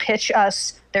people pitch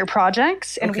us their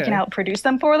projects and we can help produce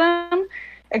them for them.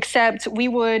 Except we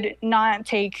would not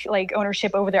take like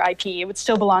ownership over their IP. It would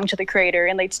still belong to the creator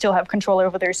and they'd still have control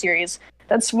over their series.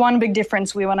 That's one big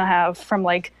difference we want to have from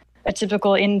like a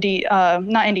typical industry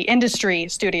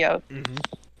studio. Mm-hmm.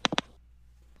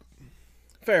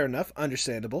 Fair enough.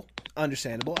 Understandable. I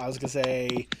was going to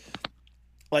say,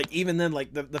 like, even then,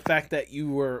 like, the fact that you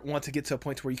want to get to a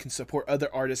point where you can support other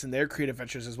artists and their creative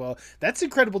ventures as well, that's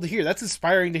incredible to hear. That's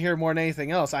inspiring to hear more than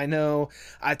anything else. I know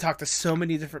I talked to so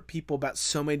many different people about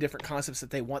so many different concepts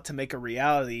that they want to make a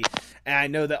reality, and I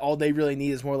know that all they really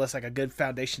need is more or less like a good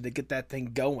foundation to get that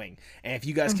thing going. And if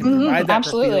you guys can provide that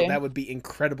for people, that would be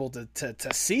incredible to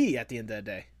see at the end of the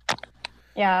day.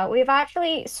 Yeah, we've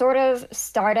actually sort of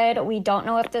started. We don't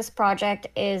know if this project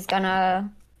is gonna...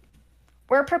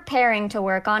 We're preparing to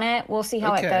work on it. We'll see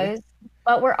how it goes.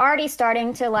 But we're already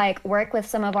starting to like work with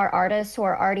some of our artists who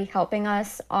are already helping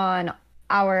us on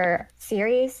our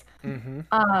series.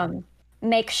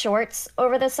 Make shorts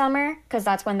over the summer because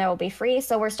that's when they will be free.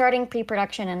 So we're starting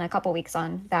pre-production in a couple weeks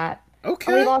on that.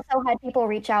 Okay. And we've also had people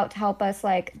reach out to help us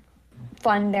like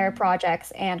fund their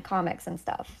projects and comics and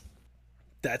stuff.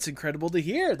 That's incredible to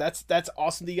hear. That's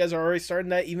awesome that you guys are already starting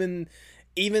that even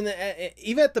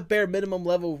at the bare minimum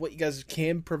level of what you guys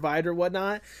can provide or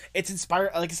whatnot. It's inspiring.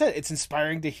 Like I said, it's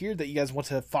inspiring to hear that you guys want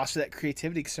to foster that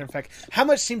creativity. Because in fact, how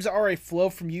much seems to already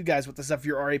flow from you guys with the stuff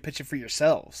you're already pitching for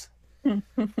yourselves.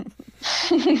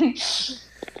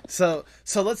 So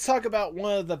let's talk about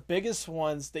one of the biggest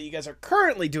ones that you guys are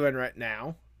currently doing right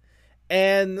now.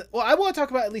 And, well, I want to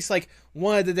talk about at least, like,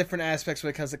 one of the different aspects when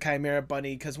it comes to Chimera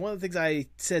Bunny, because one of the things I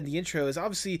said in the intro is,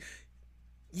 obviously,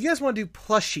 you guys want to do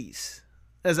plushies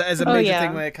as a major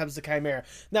thing when it comes to Chimera.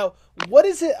 Now, what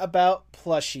is it about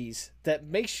plushies that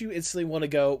makes you instantly want to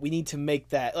go, we need to make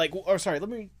that, like, or sorry, let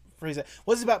me phrase that.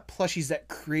 What is it about plushies that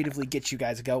creatively gets you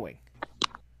guys going?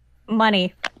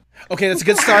 Money. Okay, that's a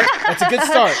good start. That's a good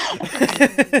start.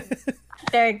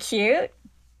 They're cute. Okay.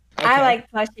 I like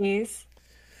plushies.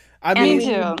 I mean, we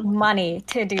need money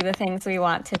to do the things we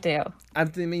want to do. I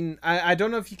mean, I don't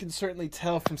know if you can certainly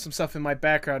tell from some stuff in my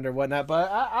background or whatnot,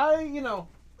 but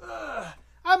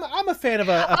I'm a fan of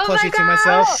a plushie to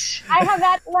myself. I have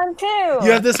that one too.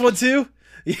 You have this one too?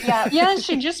 Yeah. Yeah,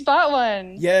 she just bought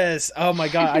one. Yes. Oh my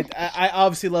god. I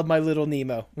obviously love my little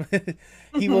Nemo.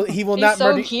 He will He's not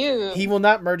so murder. Cute. He will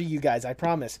not murder you guys. I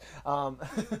promise. I'm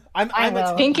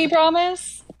a pinky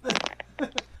promise.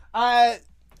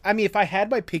 I mean, if I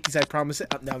had my pinkies, I'd promise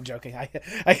it. No, I'm joking.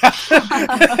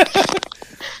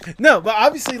 No, but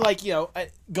obviously, like, you know,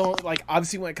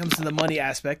 obviously when it comes to the money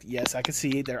aspect, yes, I can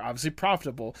see they're obviously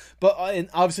profitable, but and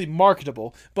obviously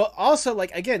marketable. But also, like,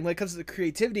 again, when it comes to the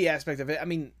creativity aspect of it, I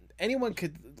mean, anyone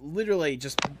could literally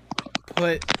just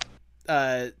put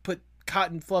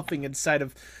cotton fluffing inside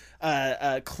of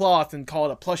cloth and call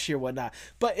it a plushie or whatnot.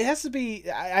 But it has to be,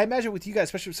 I imagine with you guys,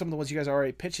 especially with some of the ones you guys are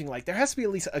already pitching, like, there has to be at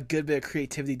least a good bit of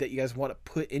creativity that you guys want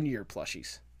to put into your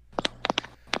plushies.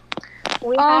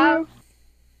 We have...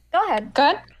 Go ahead. Go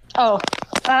ahead. Oh,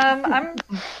 I'm...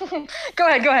 Go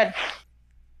ahead.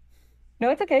 No,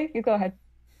 it's okay. You go ahead.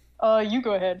 You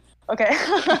go ahead. Okay.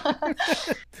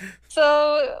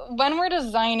 So when we're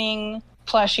designing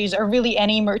plushies or really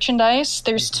any merchandise,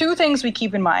 there's two things we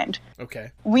keep in mind.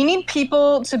 Okay. We need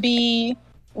people to be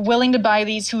willing to buy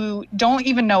these who don't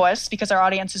even know us because our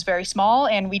audience is very small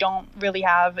and we don't really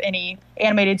have any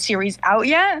animated series out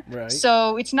yet. Right.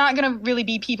 So it's not going to really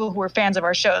be people who are fans of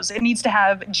our shows. It needs to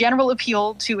have general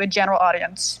appeal to a general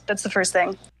audience. That's the first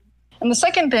thing. And the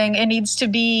second thing, it needs to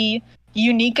be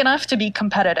unique enough to be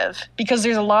competitive because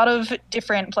there's a lot of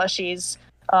different plushies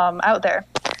out there.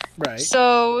 Right.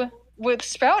 So with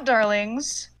Sprout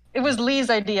Darlings, it was Lee's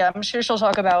idea. I'm sure she'll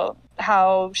talk about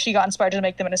how she got inspired to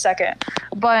make them in a second.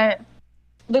 But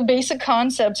the basic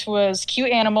concept was cute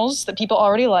animals that people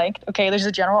already liked. Okay, there's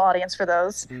a general audience for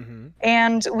those. Mm-hmm.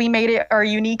 And we made it our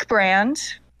unique brand,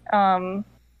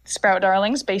 Sprout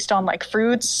Darlings, based on like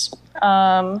fruits.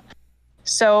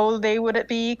 So they would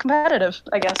be competitive,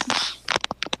 I guess.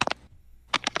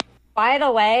 By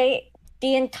the way,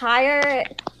 the entire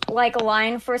like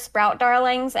line for Sprout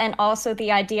Darlings and also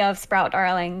the idea of Sprout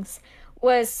Darlings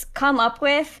was come up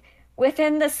with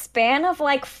within the span of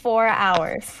like 4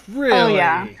 hours. Really? Oh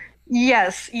yeah.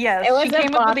 Yes, yes. It was She a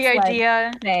came up with the bobsled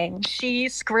idea. thing. She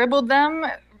scribbled them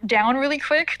down really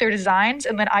quick, their designs,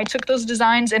 and then I took those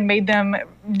designs and made them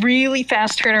really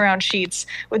fast turnaround sheets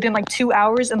within like 2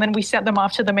 hours, and then we sent them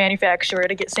off to the manufacturer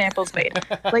to get samples made.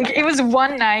 Like it was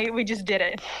one night, we just did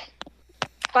it.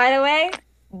 By the way,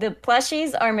 the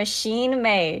plushies are machine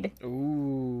made.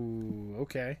 Ooh,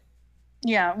 okay.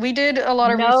 Yeah, we did a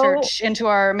lot of No. research into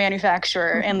our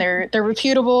manufacturer, and they're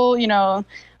reputable. You know,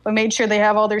 we made sure they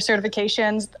have all their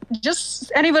certifications.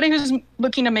 Just anybody who's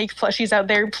looking to make plushies out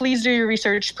there, please do your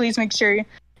research. Please make sure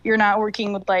you're not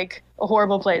working with like a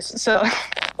horrible place. So,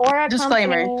 Or a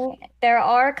disclaimer. company. There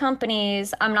are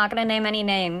companies, I'm not going to name any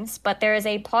names, but there is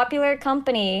a popular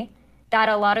company that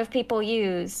a lot of people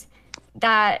use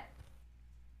that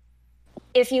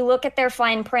if you look at their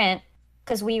fine print,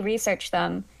 because we research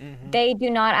them, they do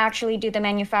not actually do the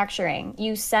manufacturing.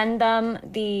 You send them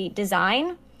the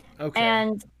design Okay.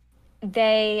 and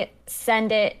they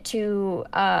send it to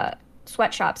a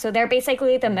sweatshop. So they're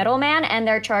basically the middleman and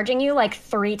they're charging you like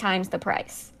 3 times the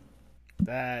price.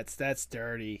 That's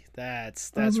dirty.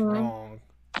 That's wrong.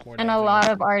 More than And a anything lot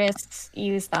else. of artists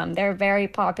use them. They're very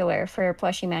popular for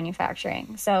plushie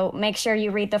manufacturing. So make sure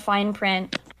you read the fine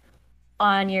print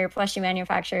on your plushie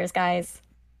manufacturers, guys.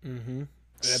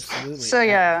 Absolutely. So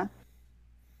yeah,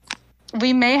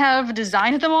 we may have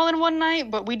designed them all in one night,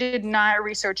 but we did not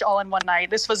research all in one night.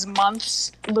 This was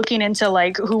months looking into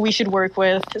like who we should work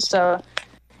with. So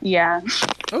yeah.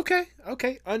 Okay,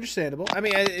 understandable. I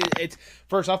mean, it's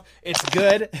first off, it's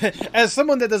good. As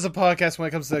someone that does a podcast when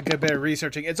it comes to a good bit of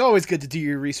researching, it's always good to do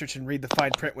your research and read the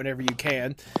fine print whenever you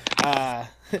can.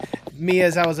 Me,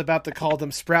 as I was about to call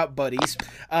them Sprout Buddies.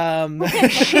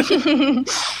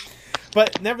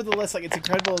 But nevertheless, like, it's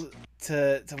incredible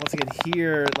to once again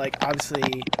hear, like,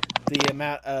 obviously the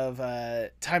amount of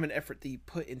time and effort that you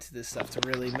put into this stuff to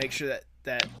really make sure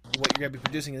that what you're going to be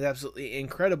producing is absolutely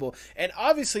incredible. And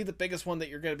obviously the biggest one that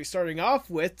you're going to be starting off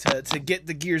with to get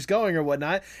the gears going or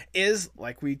whatnot is,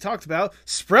 like we talked about,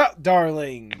 Sprout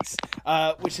Darlings,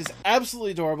 which is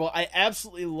absolutely adorable. I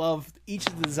absolutely love each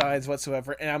of the designs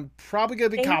whatsoever, and I'm probably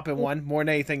going to be copping one more than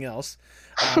anything else.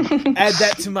 Add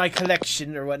that to my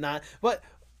collection or whatnot. But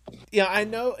yeah, I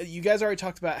know you guys already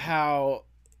talked about how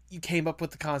you came up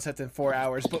with the concept in 4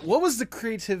 hours, but what was the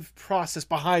creative process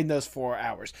behind those 4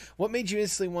 hours? What made you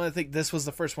instantly want to think this was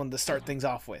the first one to start things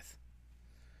off with?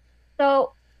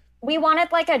 So we wanted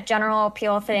like a general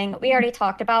appeal thing. We already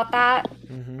talked about that,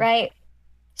 right?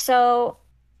 So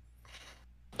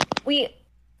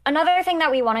another thing that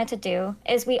we wanted to do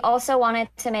is we also wanted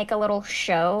to make a little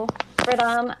show for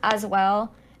them as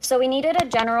well. So we needed a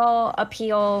general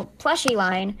appeal plushie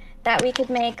line that we could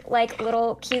make like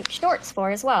little cute shorts for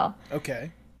as well.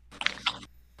 Okay.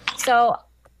 So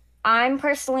I'm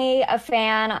personally a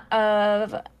fan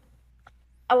of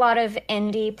a lot of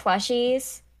indie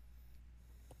plushies,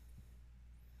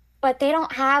 but they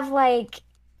don't have like...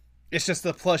 It's just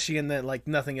the plushie and then like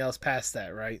nothing else past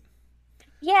that, right?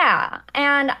 Yeah,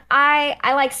 and I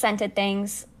like scented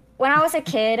things. When I was a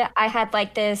kid, I had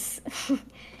like this...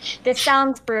 This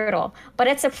sounds brutal, but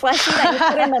it's a plushie that you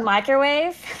put in the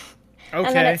microwave. Okay.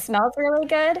 And then it smells really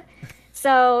good.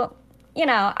 So, you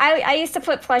know, I used to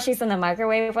put plushies in the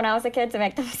microwave when I was a kid to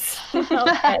make them smell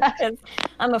good because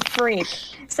I'm a freak.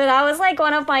 So that was like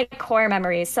one of my core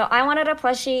memories. So I wanted a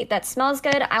plushie that smells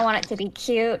good. I want it to be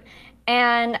cute.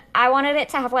 And I wanted it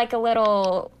to have like a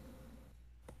little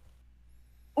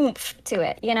oomph to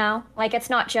it, you know? Like it's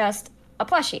not just a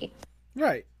plushie.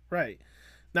 Right.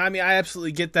 Now, I mean, I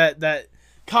absolutely get that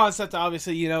concept.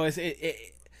 Obviously, you know,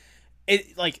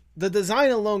 it like the design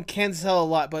alone can sell a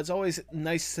lot, but it's always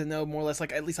nice to know more or less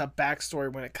like at least a backstory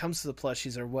when it comes to the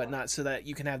plushies or whatnot, so that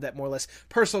you can have that more or less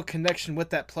personal connection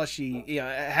with that plushie, you know,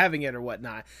 having it or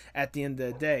whatnot. At the end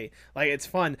of the day, like it's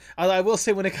fun. I will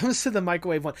say when it comes to the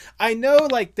microwave one, I know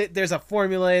like there's a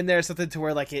formula in there, something to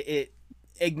where like it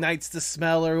ignites the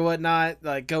smell or whatnot,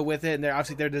 like go with it, and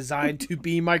they're designed to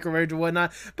be microwaved or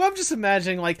whatnot. But I'm just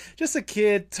imagining like just a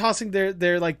kid tossing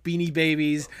their like Beanie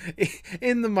Babies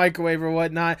in the microwave or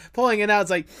whatnot, pulling it out.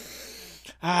 It's like,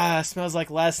 smells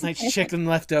like last night's chicken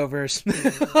leftovers.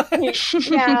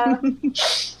 Yeah.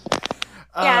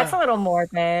 Yeah, it's a little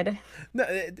morbid. No,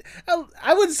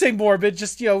 I wouldn't say morbid,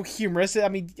 just, you know, humorous. I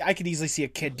mean, I could easily see a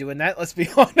kid doing that, let's be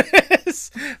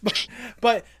honest.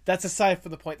 But that's aside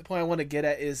from the point. The point I want to get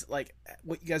at is, like,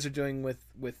 what you guys are doing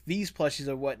with these plushies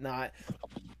or whatnot.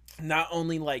 not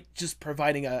only like just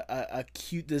providing a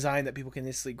cute design that people can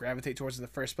instantly gravitate towards in the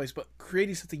first place, but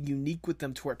creating something unique with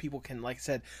them to where people can, like I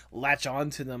said, latch on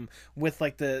to them with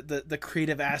like the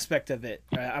creative aspect of it.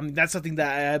 I mean, that's something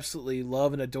that I absolutely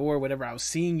love and adore whenever I was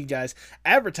seeing you guys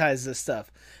advertise this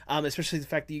stuff. Especially the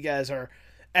fact that you guys are,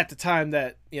 at the time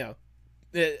that, you know,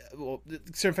 the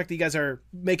certain fact that you guys are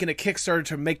making a Kickstarter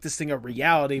to make this thing a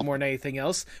reality more than anything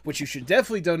else, which you should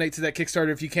definitely donate to that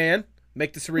Kickstarter if you can.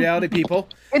 Make this a reality, people.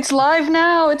 It's live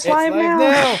now. It's live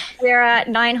now. We're at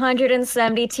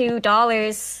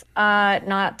 $972.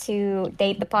 Not to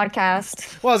date the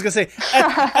podcast. Well, I was gonna say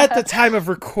at the time of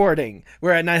recording,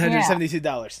 we're at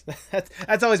 $972.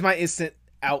 That's always my instant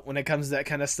out when it comes to that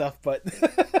kind of stuff. But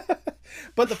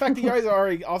but the fact that you guys are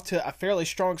already off to a fairly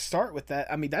strong start with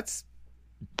that, I mean, that's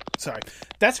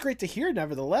great to hear.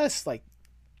 Nevertheless, like,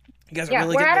 you guys are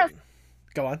really good.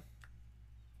 Go on.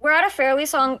 We're at a fairly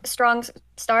strong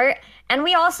start, and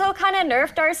we also kind of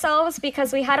nerfed ourselves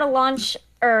because we had to launch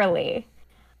early.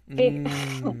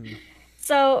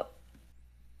 So,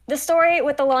 the story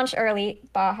with the launch early,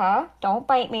 Baha, don't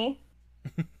bite me.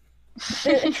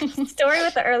 The story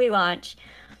with the early launch,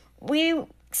 we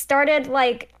started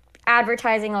like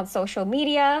advertising on social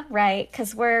media, right?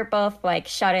 Because we're both like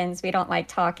shut-ins. We don't like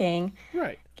talking.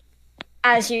 Right.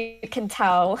 As you can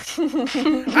tell. I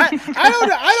don't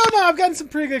know. I've gotten some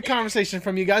pretty good conversation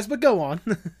from you guys, but go on.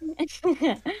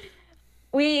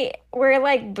 We're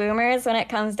like boomers when it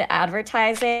comes to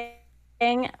advertising.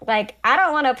 Like, I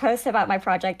don't want to post about my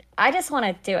project. I just want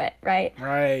to do it, right?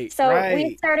 Right. So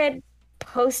we started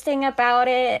posting about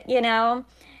it, you know,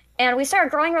 and we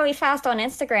started growing really fast on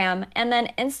Instagram, and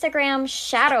then Instagram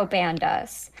shadow banned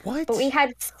us. What? But we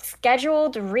had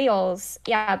scheduled reels.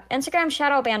 Yeah, Instagram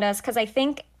shadow banned us because I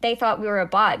think they thought we were a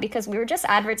bot because we were just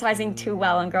advertising too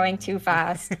well and growing too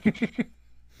fast.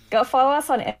 Go follow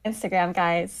us on Instagram,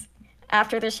 guys,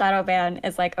 after the shadow ban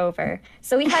is like over.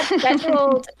 So we had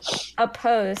scheduled a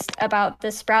post about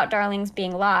the Sprout Darlings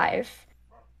being live,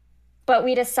 but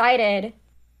we decided,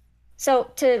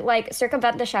 so to like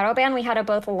circumvent the shadow ban, we had to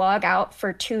both log out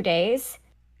for 2 days,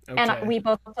 and we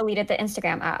both deleted the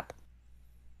Instagram app.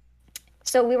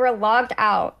 So we were logged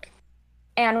out,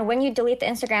 and when you delete the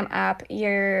Instagram app,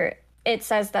 it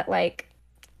says that like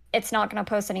it's not going to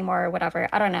post anymore or whatever.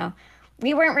 I don't know.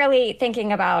 We weren't really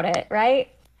thinking about it, right?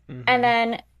 Mm-hmm. And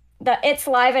then the It's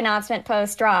Live announcement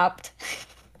post dropped.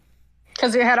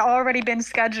 Because it had already been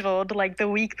scheduled like the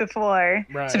week before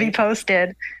to be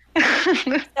posted.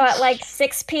 So at like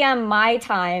 6 p.m. my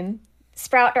time,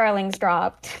 Sprout Darlings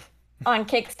dropped on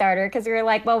Kickstarter because we were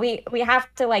like, well, we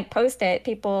have to like post it.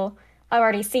 People have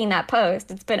already seen that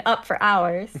post. It's been up for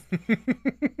hours.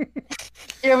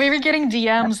 Yeah, we were getting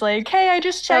DMs like, hey, I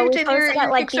just checked and your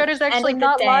Kickstarter's actually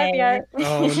not live yet.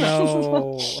 Oh,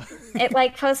 no. It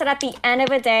like posted at the end of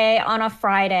a day on a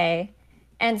Friday.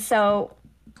 And so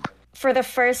for the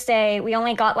first day, we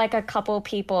only got like a couple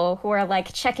people who were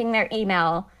like checking their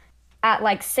email at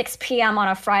like 6 p.m. on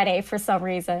a Friday for some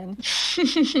reason.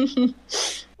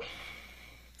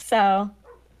 So,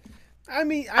 I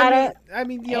mean,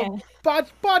 you know,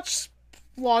 botch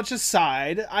launch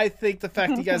aside, I think the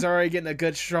fact that you guys are already getting a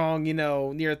good, strong, you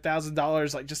know, near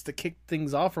 $1,000, like just to kick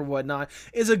things off or whatnot,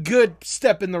 is a good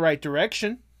step in the right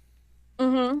direction.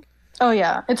 Mm-hmm. Oh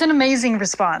yeah, it's an amazing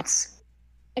response,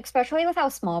 especially with how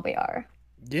small we are.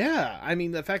 Yeah, I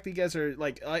mean, the fact that you guys are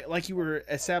like you were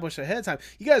established ahead of time,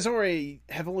 you guys already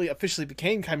have only officially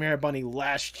became Chimera Bunny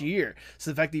last year.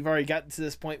 So the fact that you've already gotten to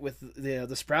this point with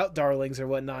the Sprout Darlings or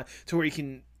whatnot, to where you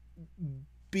can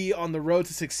be on the road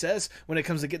to success when it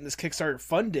comes to getting this Kickstarter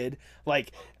funded.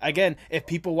 Like, again, if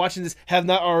people watching this have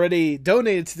not already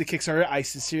donated to the Kickstarter, I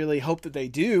sincerely hope that they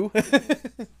do.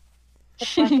 The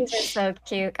plushies are so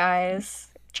cute, guys.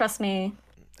 Trust me.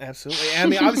 Absolutely. I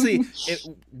mean, obviously,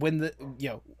 when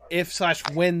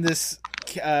this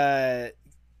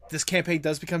this campaign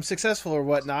does become successful or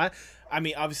whatnot, I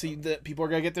mean, obviously, the people are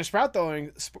gonna get their Sprout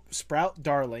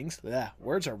Darlings. Yeah,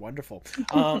 words are wonderful.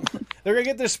 They're gonna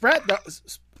get their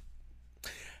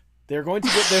They're going to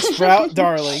get their Sprout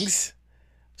Darlings.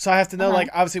 So I have to know, like,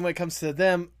 obviously, when it comes to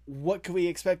them, what could we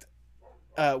expect?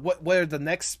 What are the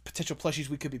next potential plushies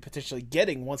we could be potentially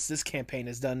getting once this campaign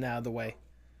is done out of the way?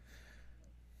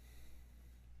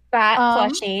 Bat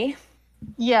plushie.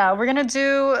 Yeah, we're gonna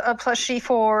do a plushie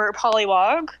for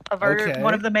Polywog of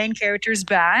one of the main characters,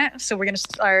 Bat. So we're gonna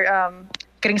start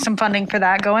getting some funding for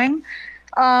that going.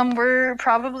 We're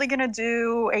probably gonna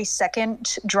do a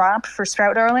second drop for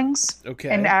Sprout Darlings,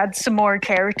 and add some more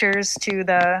characters to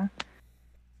the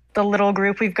little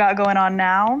group we've got going on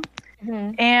now.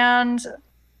 Mm-hmm. And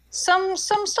some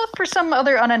stuff for some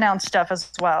other unannounced stuff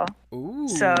as well. Ooh.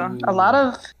 So a lot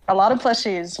of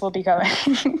plushies will be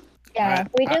coming. Yeah,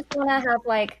 we just want to have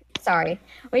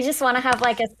we just want to have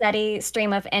like a steady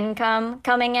stream of income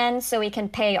coming in so we can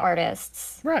pay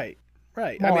artists. Right.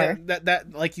 I More. mean,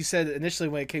 that like you said initially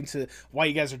when it came to why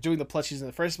you guys are doing the plushies in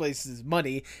the first place is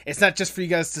money. It's not just for you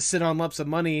guys to sit on lumps of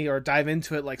money or dive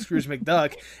into it like Scrooge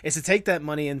McDuck. It's to take that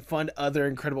money and fund other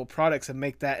incredible products and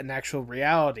make that an actual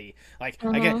reality. Like,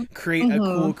 again, create a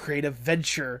cool creative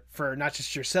venture for not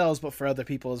just yourselves, but for other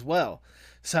people as well.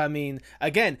 So, I mean,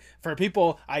 again, for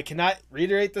people, I cannot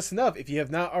reiterate this enough. If you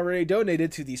have not already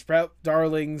donated to the Sprout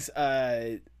Darlings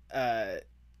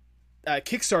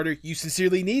Kickstarter, you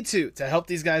sincerely need to help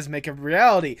these guys make a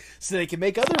reality so they can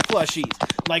make other plushies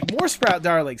like more Sprout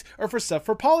Darlings or for stuff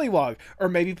for Pollywog, or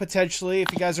maybe potentially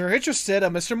if you guys are interested a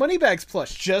Mr. Moneybags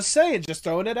plush. Just saying, just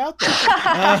throwing it out there.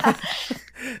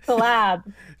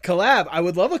 Collab. I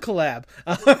would love a collab.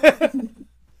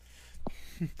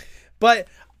 But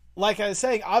like I was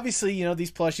saying, obviously, you know,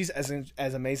 these plushies,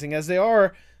 as amazing as they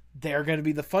are, they're going to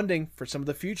be the funding for some of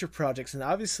the future projects. And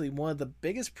obviously one of the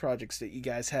biggest projects that you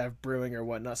guys have brewing or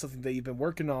whatnot, something that you've been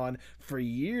working on for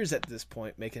years at this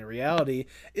point, making a reality,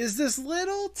 is this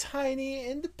little tiny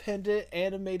independent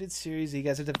animated series that you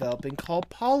guys are developing called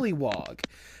Pollywog.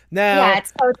 Now, yeah,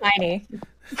 it's so tiny.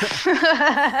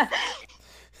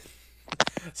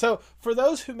 So for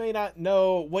those who may not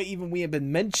know what even we have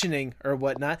been mentioning or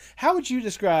whatnot, how would you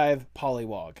describe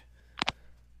Pollywog?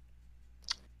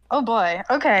 Oh boy.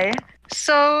 Okay.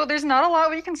 So there's not a lot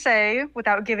we can say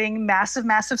without giving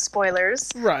massive spoilers.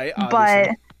 Right.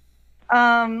 Obviously.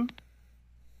 But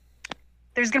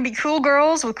there's gonna be cool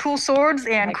girls with cool swords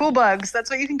and cool bugs. That's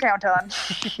what you can count on.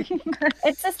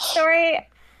 It's a story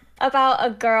about a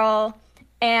girl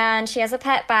and she has a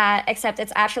pet bat, except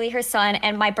it's actually her son,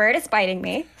 and my bird is biting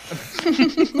me.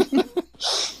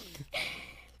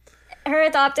 Her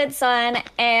adopted son,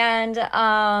 and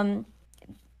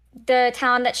the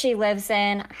town that she lives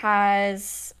in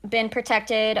has been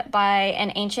protected by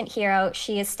an ancient hero.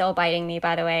 She is still biting me,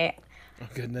 by the way. Oh,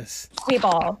 goodness. We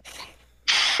ball.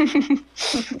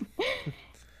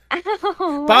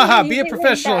 Ow, Baha, be a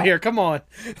professional here. Come on.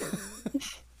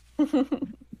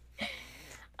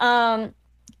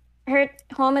 Her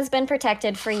home has been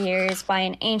protected for years by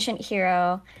an ancient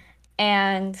hero,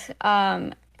 and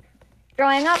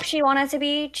growing up, she wanted to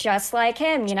be just like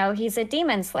him. You know, he's a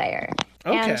demon slayer.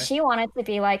 Okay. And she wanted to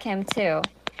be like him too.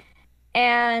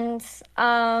 And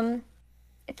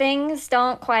things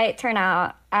don't quite turn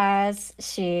out as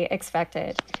she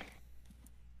expected.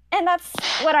 And that's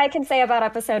what I can say about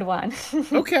episode 1.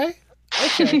 Okay.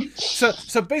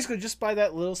 So basically, just by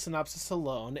that little synopsis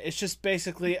alone, it's just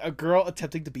basically a girl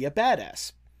attempting to be a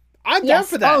badass. I'm down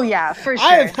for that. Oh yeah, for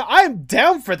sure. I'm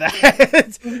down for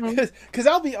that. Because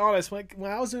I'll be honest, when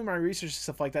I was doing my research and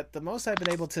stuff like that, the most I've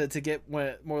been able to get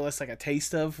more or less like a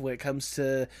taste of when it comes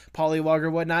to Pollywog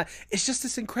or whatnot, it's just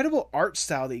this incredible art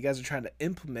style that you guys are trying to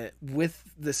implement with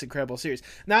this incredible series.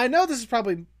 Now I know this is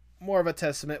probably more of a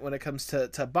testament when it comes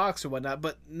to box or whatnot,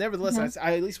 but nevertheless,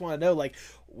 I at least want to know, like,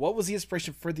 what was the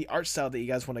inspiration for the art style that you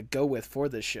guys want to go with for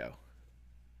this show?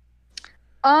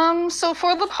 So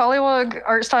for the Pollywog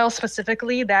art style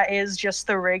specifically, that is just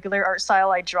the regular art style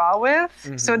I draw with.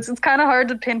 So it's kind of hard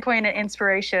to pinpoint an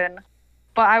inspiration,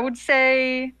 but I would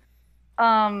say,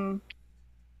 a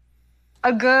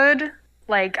good,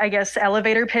 like, I guess,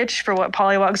 elevator pitch for what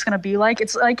Pollywog's going to be like.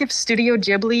 It's like if Studio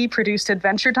Ghibli produced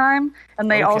Adventure Time,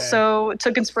 and they also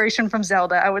took inspiration from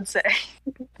Zelda, I would say.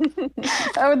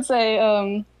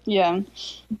 Yeah.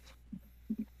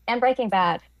 And Breaking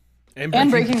Bad.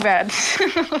 And Breaking Bad.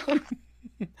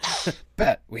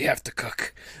 Bet we have to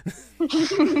cook.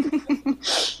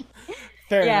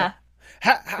 Fair enough.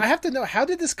 I have to know, how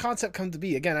did this concept come to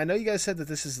be? Again, I know you guys said that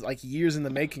this is like years in the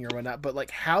making or whatnot, but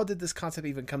like, how did this concept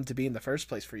even come to be in the first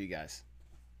place for you guys?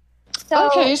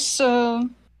 So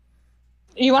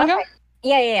you want to go?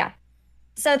 Yeah.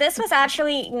 So this was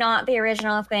actually not the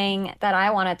original thing that I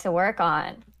wanted to work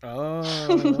on. Oh,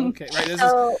 okay.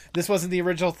 Right. This wasn't the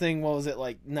original thing. What was it,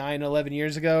 like 9-11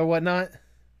 years ago or whatnot?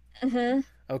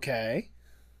 Okay.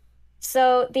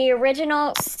 So the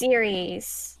original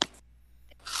series.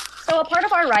 So a part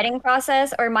of our writing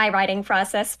process, or my writing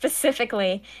process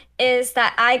specifically, is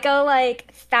that I go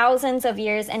like thousands of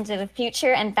years into the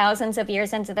future and thousands of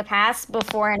years into the past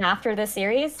before and after the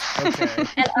series. Okay.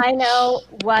 And I know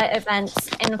what events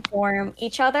inform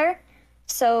each other.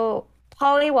 So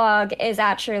Pollywog is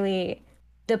actually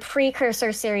the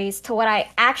precursor series to what I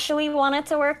actually wanted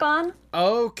to work on.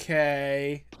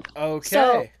 Okay.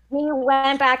 So we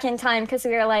went back in time because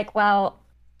we were like, well,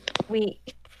 we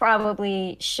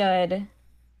probably should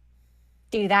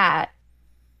do that.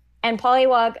 And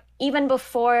Polywog, even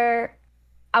before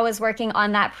I was working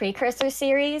on that precursor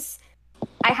series,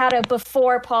 I had a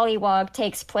before Polywog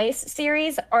takes place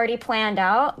series already planned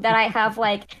out that I have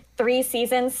like 3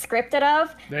 seasons scripted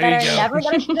of There that you are go. never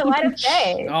going to see the light of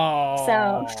day.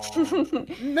 Oh,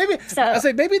 maybe So I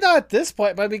say maybe not at this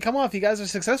point, but I mean, come on, if you guys are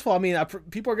successful, I mean,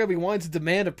 people are going to be wanting to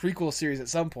demand a prequel series at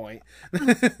some point.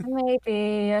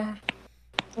 maybe,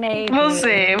 maybe. We'll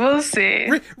see. We'll see.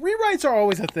 Rewrites are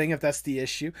always a thing if that's the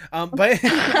issue. But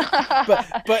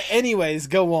but anyways,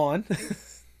 go on.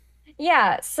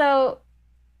 Yeah, so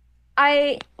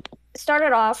I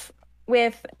started off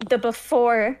with the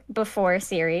before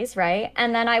series, right?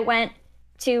 And then I went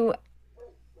to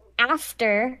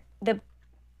after the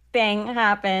thing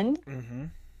happened. Mm-hmm.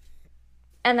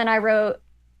 And then I wrote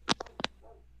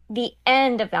the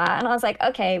end of that. And I was like,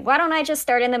 okay, why don't I just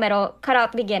start in the middle, cut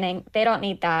out the beginning? They don't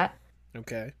need that.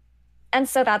 Okay. And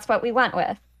so that's what we went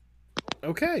with.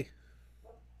 Okay.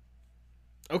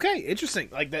 Okay, interesting.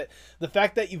 Like that, the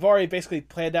fact that you've already basically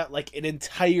planned out like an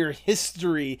entire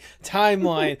history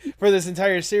timeline for this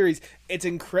entire series. It's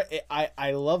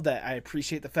I love that. I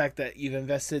appreciate the fact that you've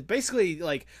invested basically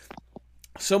like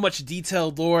so much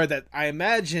detailed lore that I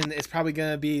imagine is probably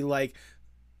going to be like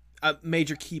a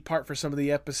major key part for some of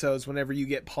the episodes whenever you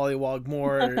get Polywog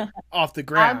more off the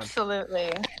ground.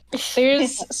 Absolutely.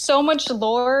 There's so much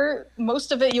lore.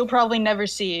 Most of it you'll probably never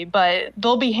see, but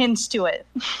there'll be hints to it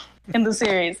in the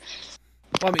series.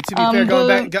 Well, I mean, to be fair,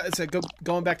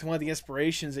 going back to one of the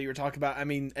inspirations that you were talking about, I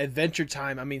mean, Adventure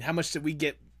Time, I mean, how much did we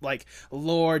get, like,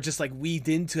 lore just, like, weaved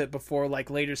into it before, like,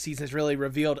 later seasons really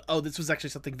revealed, oh, this was actually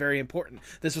something very important.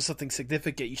 This was something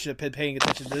significant. You should have been paying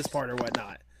attention to this part or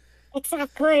whatnot.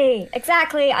 Exactly.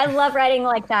 I love writing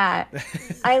like that.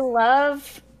 I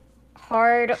love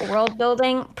hard world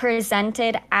building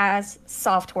presented as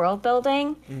soft world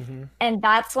building. Mm-hmm. And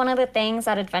that's one of the things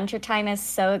that Adventure Time is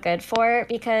so good for,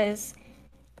 because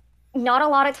not a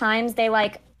lot of times they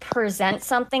like present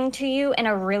something to you in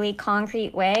a really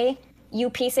concrete way. You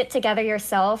piece it together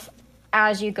yourself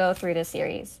as you go through the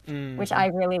series, which I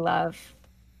really love.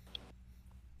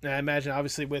 And I imagine,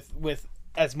 obviously, with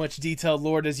as much detailed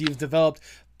lore as you've developed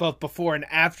both before and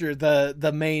after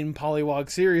the main Polywog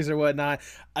series or whatnot,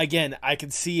 again, I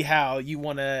can see how you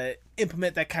want to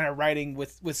implement that kind of writing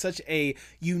with such a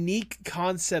unique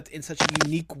concept in such a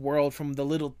unique world from the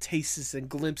little tastes and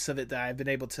glimpses of it that I've been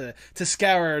able to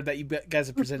scour that you guys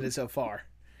have presented so far.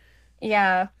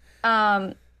 Yeah.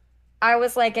 I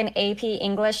was like an AP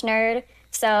English nerd.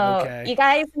 So Okay. You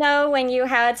guys know when you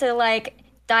had to like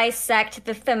dissect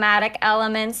the thematic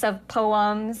elements of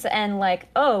poems and like,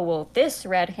 oh, well, this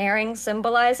red herring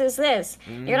symbolizes this.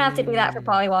 You're gonna have to do that for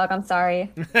Polywog. I'm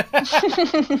sorry.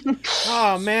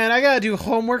 Oh man, I gotta do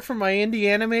homework for my indie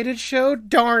animated show.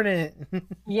 Darn it.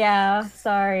 Yeah,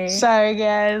 sorry. Sorry,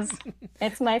 guys.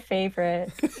 It's my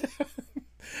favorite.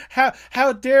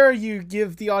 How dare you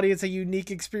give the audience a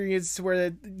unique experience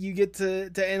where you get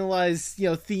to analyze, you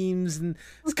know, themes and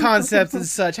concepts and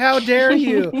such. How dare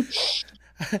you?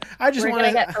 I just We're want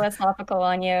gonna get philosophical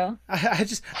on you. I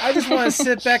just want to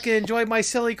sit back and enjoy my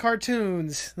silly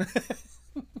cartoons.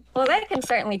 Well, they can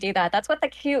certainly do that. That's what the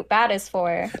cute bat is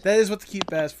for. That is what the cute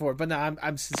bat is for. But no,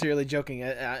 I'm sincerely joking.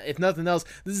 If nothing else,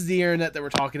 this is the internet that we're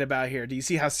talking about here. Do you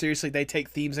see how seriously they take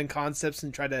themes and concepts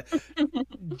and try to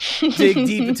dig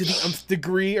deep into the nth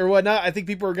degree or whatnot? I think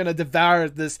people are gonna devour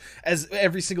this as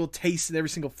every single taste and every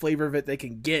single flavor of it they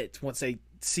can get once they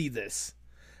see this.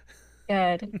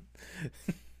 Good.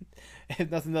 If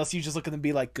nothing else, you just look at them and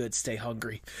be like, good, stay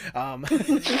hungry. And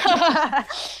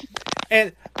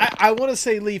I want to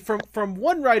say, Lee, from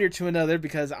one writer to another,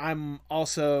 because I'm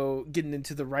also getting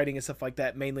into the writing and stuff like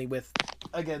that, mainly with,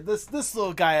 again, this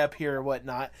little guy up here or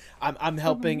whatnot. I'm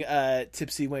helping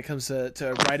Tipsy when it comes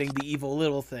to writing the evil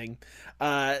little thing.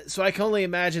 So I can only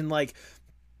imagine, like,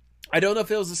 I don't know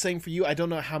if it was the same for you. I don't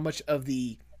know how much of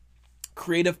the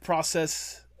creative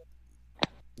process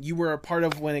you were a part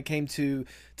of when it came to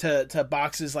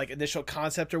Box's like initial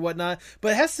concept or whatnot,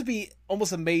 but it has to be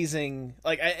almost amazing.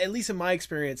 Like, at least in my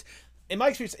experience,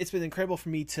 it's been incredible for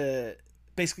me to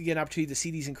basically get an opportunity to see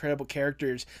these incredible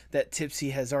characters that Tipsy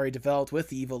has already developed with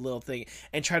the evil little thing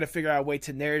and try to figure out a way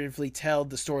to narratively tell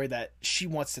the story that she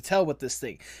wants to tell with this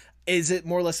thing. Is it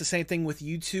more or less the same thing with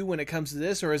you two when it comes to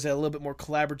this, or is it a little bit more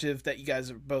collaborative that you guys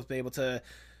have both been able to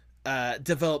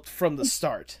develop from the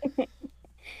start?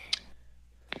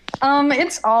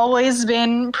 It's always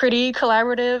been pretty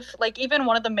collaborative. Like, even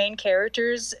one of the main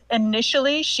characters,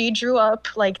 initially, she drew up,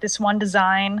 like, this one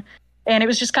design And it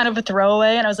was just kind of a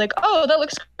throwaway, and I was like, oh, that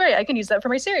looks great, I can use that for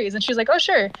my series. And she was like, oh,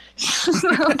 sure.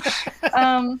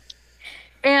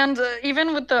 And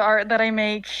even with the art that I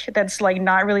make that's like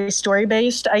not really story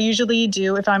based, I usually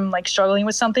do, if I'm like struggling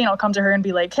with something, I'll come to her and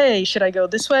be like, hey, should I go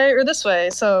this way or this way?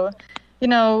 So,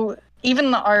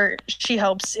 even the art, she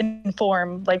helps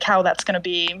inform like how that's going to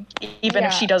be, even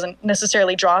if she doesn't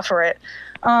necessarily draw for it.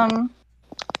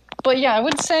 But yeah, I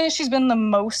would say she's been the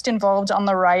most involved on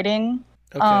the writing.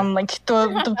 Okay. Like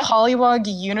the Polywog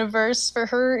universe for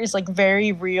her is like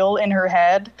very real in her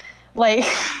head. Like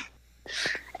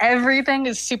everything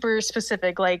is super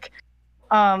specific. Like,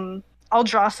 I'll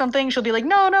draw something. She'll be like,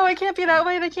 no, I can't be that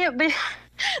way.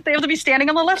 They have to be standing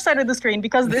on the left side of the screen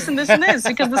because this and this and this,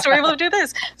 because the story will do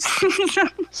this.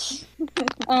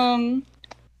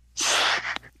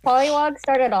 Polywog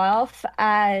started off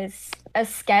as a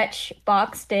sketch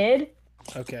Box did.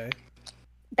 Okay.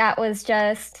 That was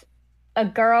just a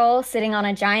girl sitting on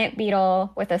a giant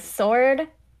beetle with a sword,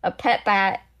 a pet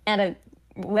bat, and a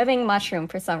living mushroom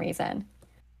for some reason.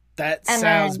 That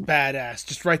sounds badass.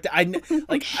 Just right there.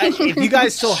 If you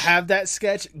guys still have that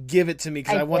sketch, give it to me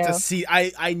because I want to see.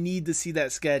 I need to see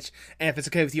that sketch, and if it's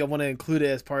okay with you, I want to include it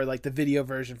as part of like the video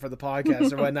version for the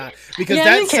podcast or whatnot. Because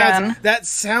that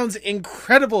sounds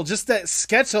incredible. Just that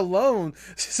sketch alone.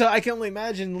 So I can only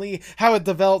imagine, Lee, how it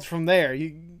developed from there.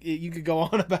 You could go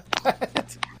on about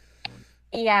that.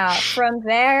 Yeah, from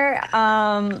there,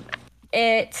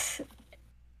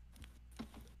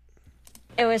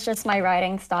 it was just my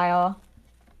writing style.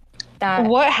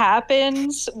 What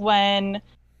happens when...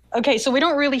 Okay, so we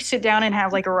don't really sit down and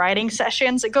have like writing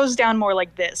sessions. It goes down more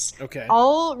like this. Okay.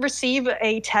 I'll receive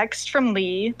a text from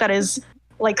Lee that is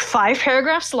like 5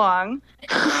 paragraphs long.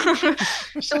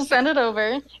 She'll send it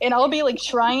over, and I'll be like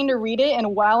trying to read it,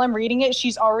 and while I'm reading it,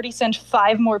 she's already sent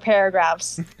 5 more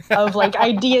paragraphs of like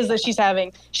ideas that she's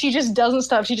having. She just doesn't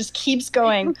stop. She just keeps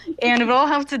going. And what I'll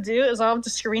have to do is I'll have to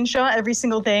screenshot every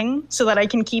single thing so that I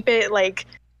can keep it like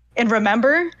and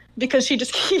remember, because she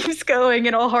just keeps going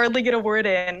and I'll hardly get a word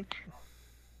in.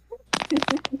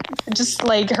 Just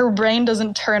like her brain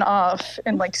doesn't turn off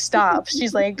and like stop.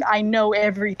 She's like, I know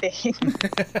everything.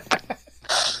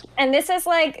 And this is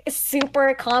like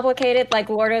super complicated, like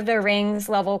Lord of the Rings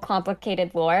level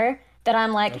complicated lore that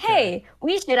I'm like, hey,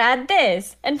 we should add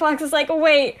this. And Fox is like,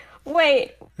 wait.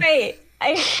 I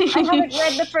haven't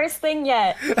read the first thing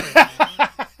yet.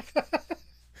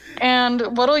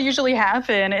 And what'll usually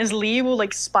happen is Lee will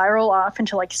like spiral off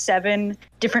into like 7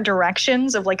 different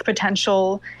directions of like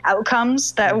potential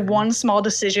outcomes that one small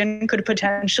decision could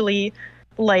potentially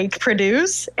like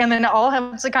produce. And then I'll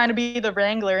have to kind of be the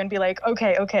wrangler and be like,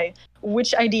 okay,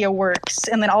 which idea works?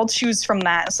 And then I'll choose from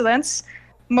that. So that's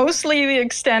mostly the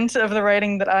extent of the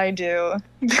writing that I do,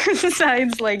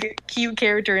 besides like cute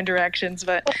character interactions.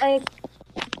 But like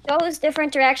those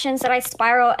different directions that I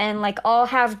spiral in, like, all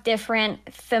have different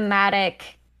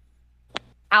thematic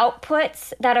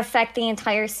outputs that affect the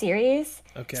entire series.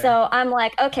 Okay. So I'm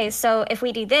like, okay, so if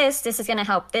we do this is going to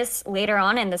help this later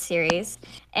on in the series.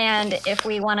 And if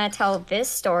we want to tell this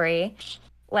story,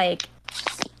 like,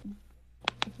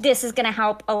 this is going to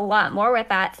help a lot more with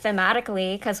that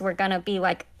thematically, because we're going to be,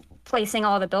 like, placing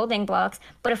all the building blocks.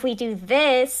 But if we do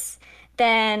this,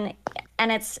 then,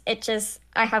 and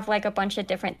I have, like, a bunch of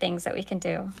different things that we can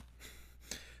do.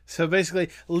 So basically,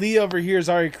 Lee over here is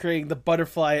already creating the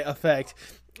butterfly effect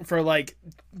for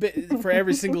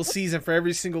every single season, for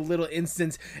every single little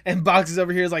instance, and Box is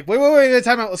over here is like, wait,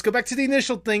 time out. Let's go back to the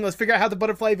initial thing. Let's figure out how the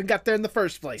butterfly even got there in the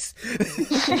first place.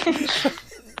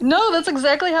 No, that's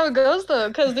exactly how it goes, though,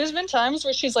 because there's been times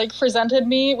where she's, like, presented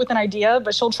me with an idea,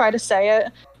 but she'll try to say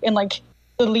it in, like,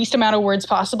 the least amount of words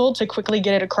possible to quickly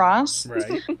get it across.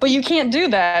 Right. But you can't do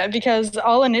that, because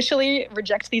I'll initially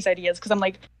reject these ideas, because I'm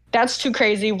like, that's too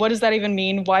crazy. What does that even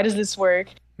mean? Why does this work?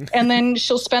 And then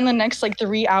she'll spend the next,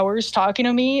 3 hours talking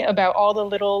to me about all the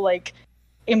little,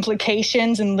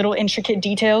 implications and little intricate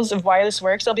details of why this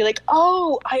works. I'll be like,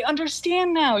 oh, I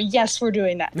understand now. Yes, we're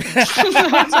doing that.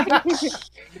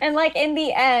 And, in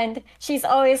the end, she's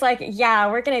always like,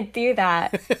 yeah, we're going to do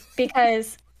that.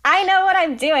 Because I know what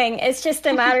I'm doing. It's just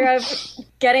a matter of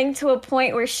getting to a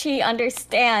point where she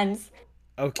understands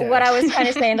what I was trying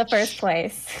to say in the first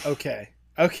place. Okay.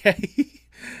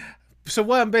 So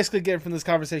what I'm basically getting from this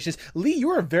conversation is, Lee,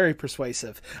 you are very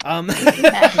persuasive.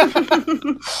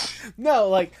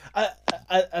 No,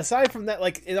 aside from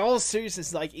that, in all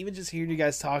seriousness, even just hearing you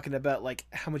guys talking about,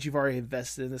 how much you've already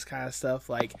invested in this kind of stuff,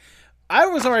 I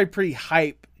was already pretty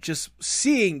hyped just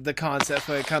seeing the concept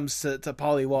when it comes to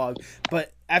Polywog,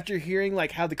 but after hearing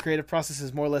like how the creative process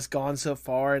has more or less gone so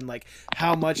far, and like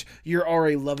how much you're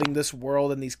already loving this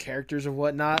world and these characters and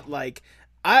whatnot, like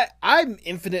I'm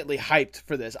infinitely hyped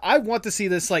for this. I want to see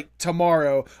this like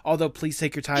tomorrow, although please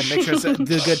take your time, make sure it's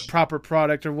the good proper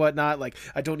product or whatnot. Like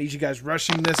I don't need you guys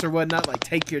rushing this or whatnot. Like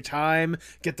take your time,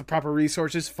 get the proper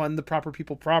resources, fund the proper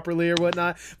people properly or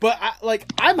whatnot. But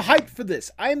I'm hyped for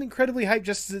this. I am incredibly hyped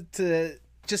just to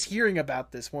just hearing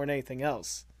about this more than anything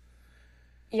else.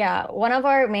 Yeah, one of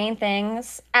our main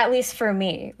things, at least for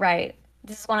me, right?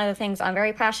 This is one of the things I'm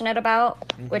very passionate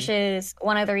about, which is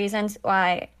one of the reasons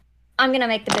why I'm going to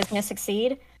make the business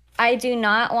succeed. I do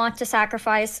not want to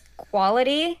sacrifice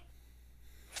quality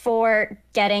for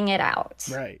getting it out.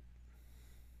 Right.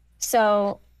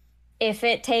 So if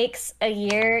it takes a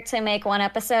year to make one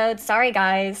episode, sorry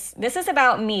guys, this is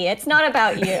about me. It's not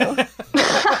about you.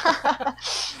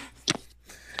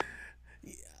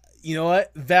 You know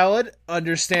what? Valid,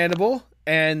 understandable,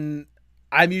 and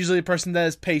I'm usually a person that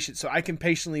is patient, so I can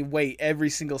patiently wait every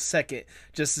single second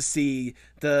just to see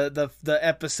the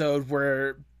episode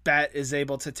where Bat is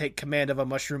able to take command of a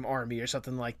mushroom army or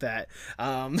something like that.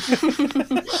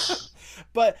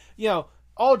 But, you know,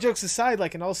 all jokes aside,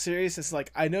 like in all seriousness,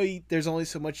 like I know there's only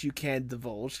so much you can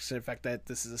divulge, considering the fact that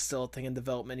this is still a thing in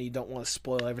development and you don't want to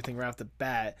spoil everything right off the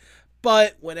bat.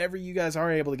 But whenever you guys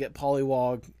are able to get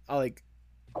Polywog, like,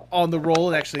 on the roll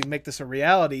and actually make this a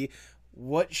reality,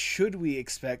 what should we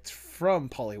expect from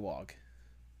Polywog?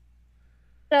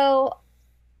 So,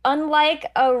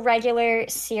 unlike a regular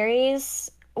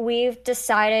series, we've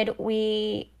decided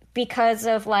because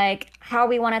of like how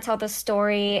we want to tell the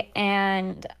story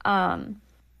and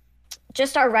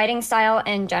just our writing style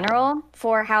in general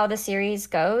for how the series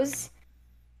goes,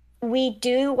 we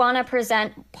do want to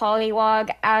present Polywog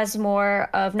as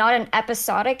more of not an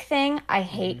episodic thing. I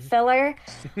hate filler,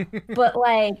 but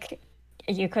like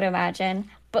you could imagine.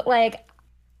 But like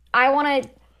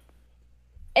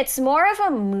it's more of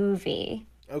a movie.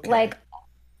 Okay. Like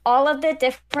all of the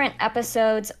different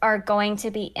episodes are going to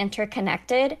be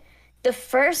interconnected. The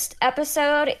first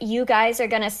episode you guys are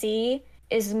going to see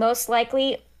is most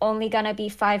likely only going to be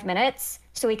 5 minutes,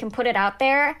 so we can put it out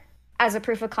there as a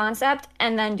proof of concept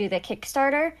and then do the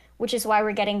Kickstarter, which is why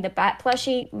we're getting the Bat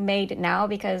plushie made now,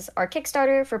 because our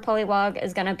Kickstarter for Polywog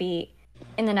is going to be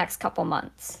in the next couple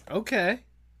months. Okay.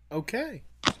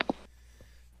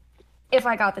 If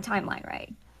I got the timeline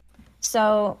right.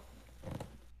 So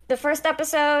the first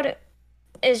episode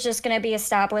is just going to be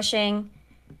establishing.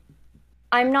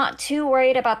 I'm not too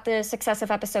worried about the success of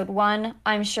episode 1.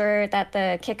 I'm sure that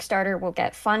the Kickstarter will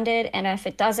get funded, and if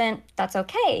it doesn't, that's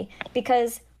okay,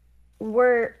 because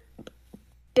we're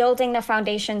building the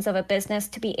foundations of a business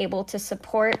to be able to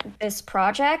support this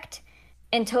project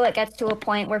until it gets to a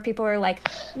point where people are like,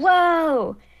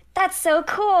 whoa, that's so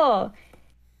cool.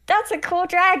 That's a cool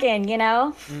dragon, you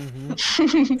know?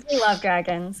 We love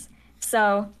dragons.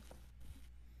 So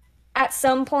at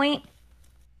some point,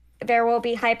 there will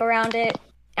be hype around it,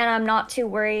 and I'm not too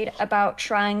worried about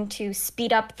trying to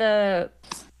speed up the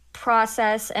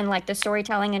process and like the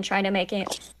storytelling and trying to make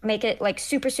it like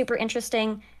super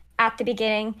interesting at the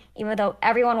beginning, even though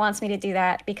everyone wants me to do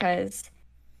that, because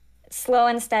slow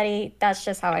and steady, that's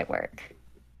just how I work.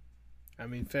 I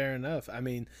mean, fair enough. I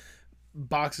mean,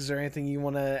 boxes or anything you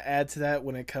want to add to that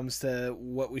when it comes to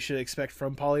what we should expect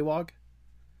from Polywog?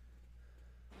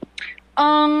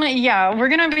 Yeah, we're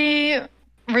gonna be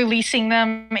releasing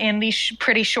them in these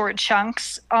pretty short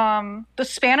chunks. The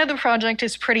span of the project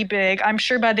is pretty big. I'm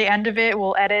sure by the end of it,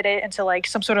 we'll edit it into like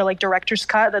some sort of like director's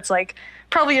cut that's like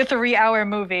probably a 3-hour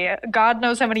movie. God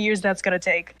knows how many years that's gonna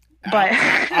take. But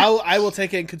I will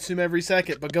take it and consume every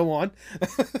second. But go on.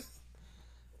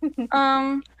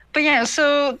 But yeah,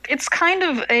 so it's kind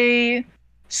of a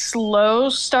slow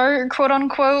start, quote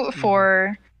unquote,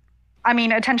 for. I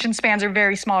mean, attention spans are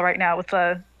very small right now with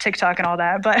the TikTok and all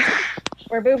that, but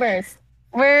we're boomers.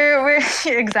 We're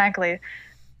exactly.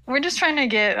 We're just trying to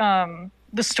get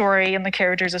the story and the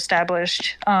characters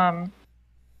established.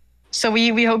 So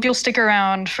we hope you'll stick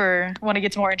around for when it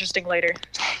gets more interesting later,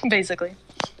 basically.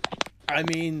 I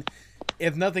mean,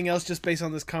 if nothing else, just based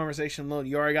on this conversation alone,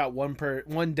 you already got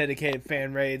one dedicated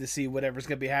fan ready to see whatever's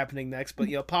gonna be happening next. But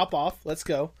pop off, let's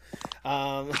go.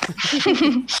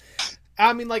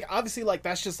 I mean, like, obviously, like,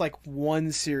 that's just, like,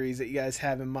 one series that you guys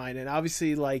have in mind. And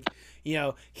obviously, like,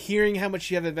 hearing how much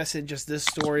you have invested in just this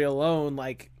story alone,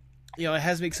 like, it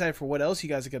has me excited for what else you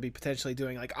guys are going to be potentially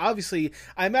doing. Like, obviously,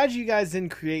 I imagine you guys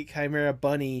didn't create Chimera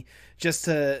Bunny just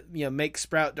to, make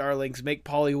Sprout Darlings, make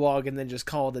Poliwag, and then just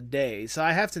call it a day. So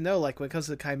I have to know, like, when it comes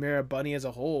to Chimera Bunny as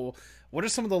a whole, what are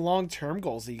some of the long-term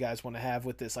goals that you guys want to have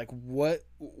with this? Like, what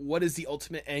is the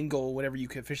ultimate end goal whenever you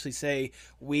can officially say,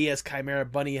 we as Chimera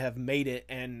Bunny have made it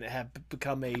and have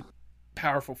become a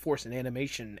powerful force in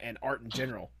animation and art in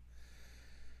general?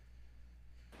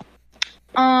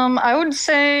 I would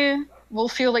say we'll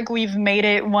feel like we've made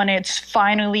it when it's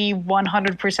finally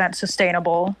 100%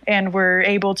 sustainable and we're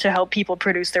able to help people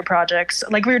produce their projects.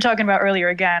 Like we were talking about earlier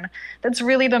again, that's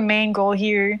really the main goal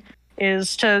here,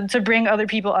 is to bring other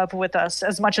people up with us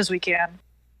as much as we can.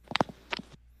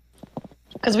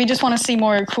 Because we just want to see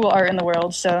more cool art in the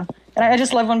world. So, and I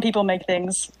just love when people make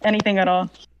things, anything at all.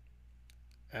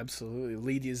 Absolutely.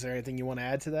 Lee, is there anything you want to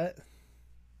add to that?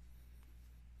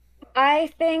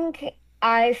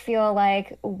 I feel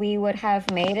like we would have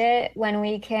made it when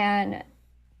we can,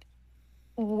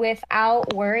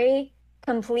 without worry,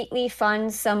 completely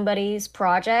fund somebody's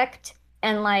project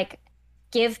and like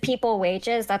give people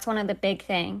wages. That's one of the big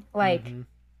thing. Like,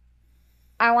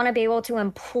 I want to be able to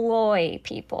employ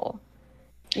people,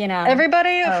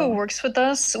 Everybody who works with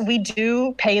us, we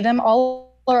do pay them.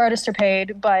 All our artists are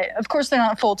paid, but of course they're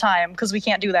not full time because we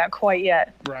can't do that quite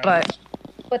yet. Right.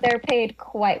 But they're paid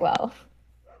quite well.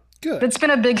 Good. It's been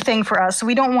a big thing for us.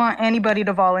 We don't want anybody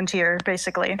to volunteer,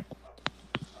 basically.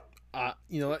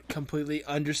 You know what? Completely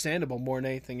understandable more than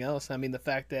anything else. I mean, the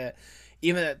fact that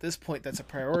even at this point, that's a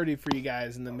priority for you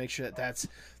guys, and to make sure that that's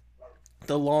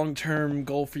the long-term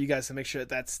goal for you guys, to make sure that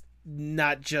that's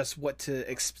not just what to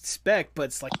expect, but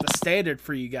it's like the standard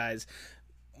for you guys.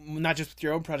 Not just with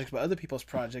your own projects, but other people's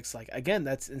projects. Like, again,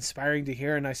 that's inspiring to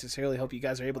hear, and I sincerely hope you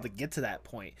guys are able to get to that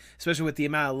point, especially with the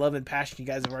amount of love and passion you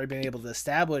guys have already been able to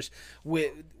establish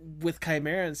with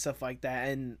Chimera and stuff like that.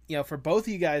 And, for both of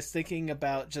you guys, thinking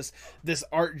about just this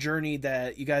art journey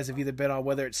that you guys have either been on,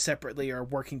 whether it's separately or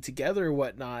working together or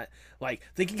whatnot, like,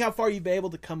 thinking how far you've been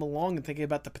able to come along and thinking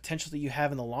about the potential that you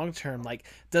have in the long term, like,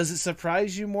 does it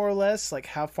surprise you more or less, like,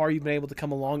 how far you've been able to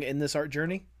come along in this art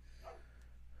journey?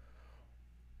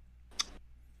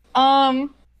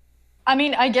 I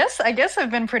mean, I guess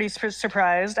I've been pretty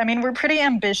surprised. I mean, we're pretty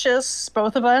ambitious,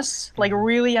 both of us, like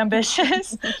really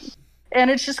ambitious. And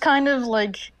it's just kind of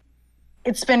like,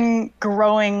 it's been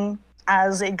growing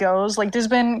as it goes. Like there's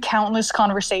been countless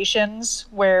conversations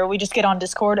where we just get on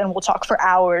Discord and we'll talk for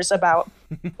hours about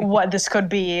what this could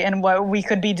be and what we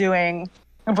could be doing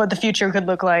and what the future could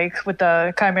look like with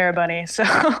the Chimera Bunny. So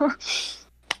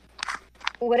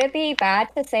would it be bad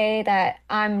to say that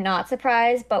I'm not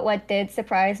surprised, but what did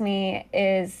surprise me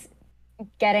is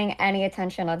getting any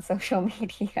attention on social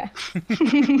media?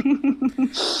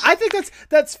 I think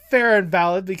that's fair and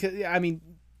valid because, I mean,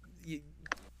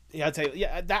 I'd say,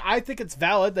 I think it's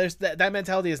valid. There's that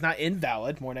mentality is not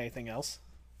invalid more than anything else.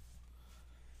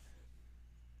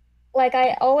 Like,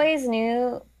 I always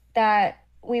knew that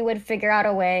we would figure out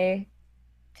a way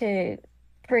to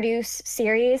produce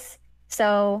series,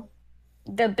 so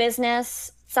the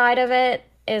business side of it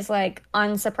is like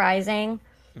unsurprising.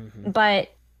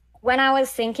 But when I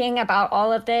was thinking about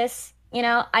all of this,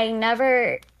 I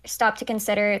never stopped to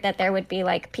consider that there would be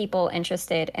like people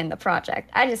interested in the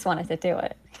project. I just wanted to do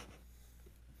it.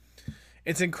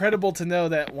 It's incredible to know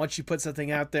that once you put something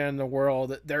out there in the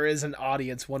world, there is an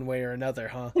audience one way or another,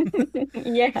 huh?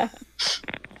 Yeah.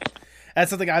 That's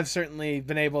something I've certainly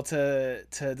been able to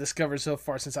discover so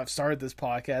far since I've started this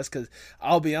podcast, because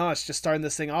I'll be honest, just starting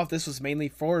this thing off, this was mainly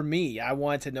for me. I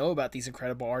wanted to know about these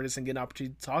incredible artists and get an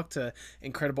opportunity to talk to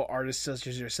incredible artists such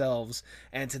as yourselves,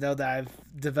 and to know that I've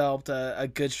developed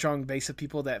a good, strong base of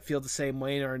people that feel the same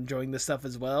way and are enjoying this stuff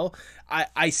as well.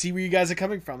 I see where you guys are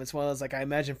coming from. It's one of those, like, I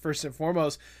imagine first and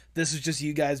foremost, this is just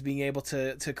you guys being able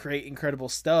to create incredible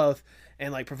stuff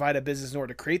and like provide a business in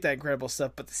order to create that incredible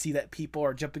stuff, but to see that people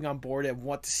are jumping on board and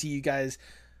want to see you guys,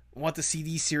 want to see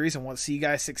these series and want to see you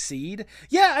guys succeed.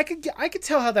 Yeah, I could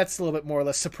tell how that's a little bit more or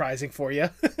less surprising for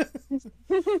you.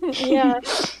 Yeah.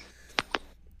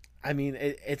 I mean,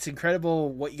 it's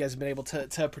incredible what you guys have been able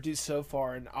to produce so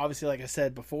far. And obviously, like I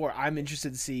said before, I'm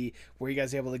interested to see where you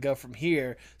guys are able to go from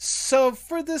here. So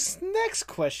for this next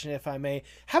question, if I may,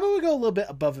 how about we go a little bit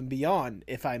above and beyond,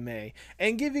 if I may,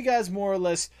 and give you guys more or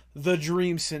less the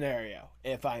dream scenario,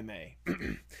 if I may.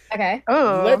 Okay.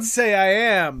 Oh. Let's say I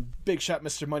am Big Shot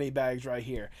Mr. Moneybags right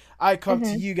here. I come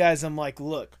to you guys, I'm like,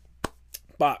 look,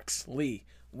 Box, Lee,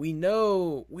 we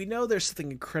know there's something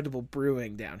incredible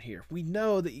brewing down here. We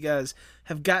know that you guys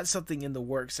have got something in the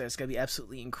works that's going to be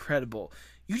absolutely incredible.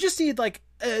 You just need like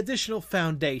an additional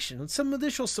foundation and some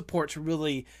additional support to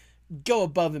really go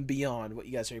above and beyond what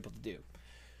you guys are able to do.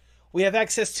 We have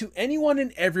access to anyone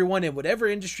and everyone in whatever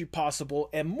industry possible,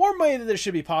 and more money than there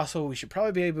should be possible. We should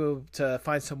probably be able to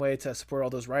find some way to support all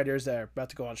those writers that are about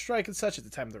to go on strike and such at the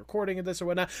time of the recording of this or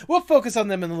whatnot. We'll focus on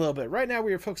them in a little bit. Right now,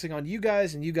 we are focusing on you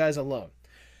guys and you guys alone.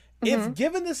 If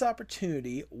given this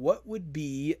opportunity, what would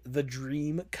be the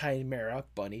dream Chimera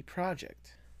Bunny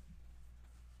project?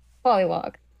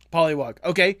 Pollywog. Pollywog.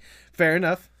 Okay, fair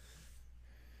enough.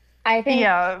 I think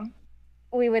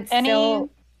we would still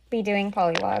be doing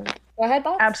Pollywog. Go ahead,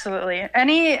 Bob. Absolutely.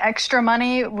 Any extra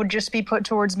money would just be put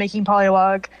towards making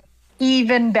Pollywog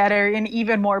even better and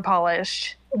even more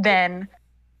polished than...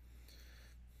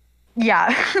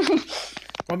 Yeah.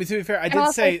 Well, to be fair, I and did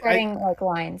also say... starting,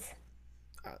 lines.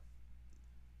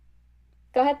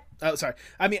 Go ahead. Oh, sorry.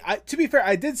 I mean, to be fair,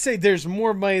 I did say there's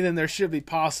more money than there should be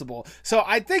possible. So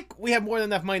I think we have more than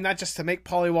enough money, not just to make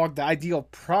Pollywog the ideal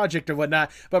project or whatnot,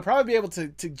 but probably be able to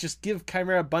just give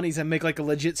Chimera Bunnies and make, a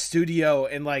legit studio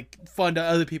and, fund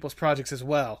other people's projects as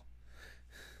well.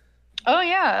 Oh,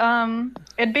 yeah.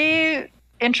 It'd be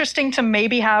interesting to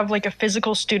maybe have, a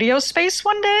physical studio space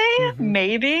one day.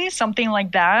 Maybe. Something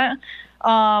like that.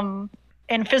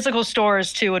 And physical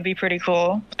stores, too, would be pretty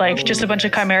cool. Just a bunch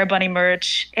of Chimera Bunny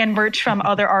merch and merch from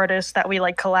other artists that we,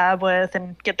 collab with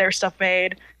and get their stuff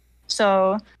made.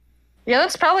 So, yeah,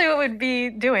 that's probably what we'd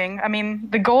be doing. I mean,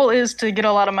 the goal is to get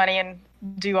a lot of money and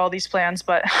do all these plans,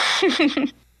 but...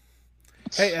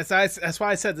 Hey, that's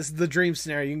why I said this is the dream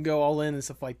scenario. You can go all in and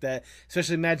stuff like that.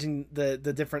 Especially imagine the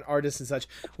different artists and such,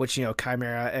 which, Chimera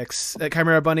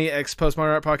Bunny X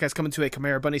Postmodern Art Podcast coming to a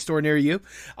Chimera Bunny store near you.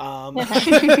 Nah,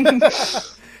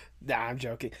 I'm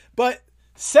joking. But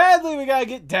sadly, we gotta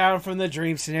get down from the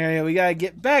dream scenario. We gotta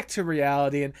get back to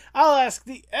reality, and I'll ask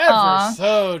the ever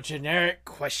so generic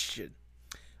question.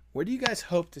 Where do you guys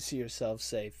hope to see yourselves,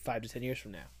 say, 5 to 10 years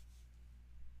from now?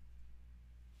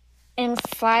 In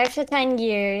 5 to 10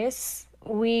 years,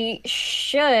 we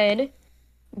should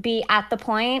be at the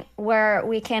point where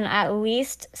we can at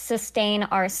least sustain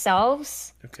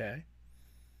ourselves. Okay.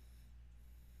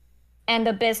 And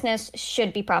the business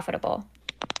should be profitable.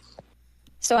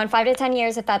 So in 5 to 10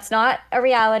 years, if that's not a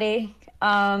reality,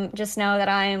 just know that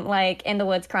I'm in the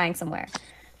woods crying somewhere.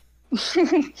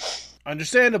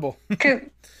 Understandable.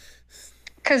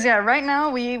 Because right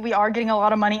now we are getting a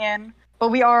lot of money in. But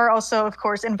we are also, of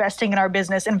course, investing in our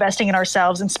business, investing in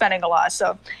ourselves, and spending a lot.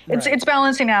 So it's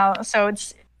balancing out. So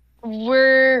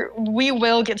we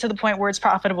will get to the point where it's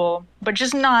profitable, but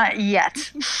just not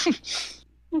yet.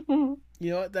 You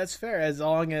know what? That's fair. As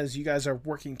long as you guys are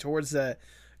working towards that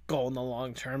goal in the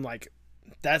long term,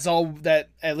 that's all that,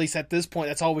 at least at this point,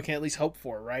 that's all we can at least hope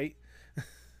for, right?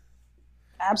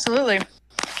 Absolutely.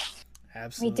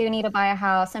 We do need to buy a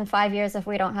house. In 5 years, if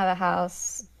we don't have a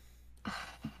house...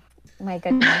 My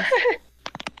goodness.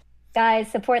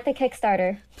 Guys, support the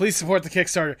Kickstarter. Please support the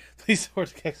Kickstarter. Please support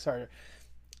the Kickstarter.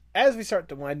 As we start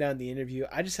to wind down the interview,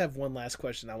 I just have one last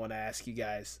question I want to ask you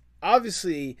guys.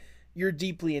 Obviously, you're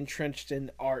deeply entrenched in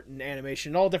art and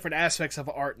animation, all different aspects of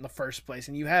art in the first place,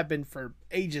 and you have been for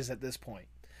ages at this point.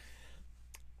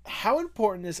 How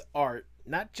important is art,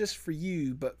 not just for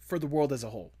you, but for the world as a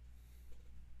whole?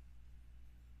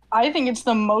 I think it's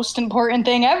the most important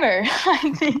thing ever.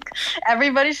 I think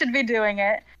everybody should be doing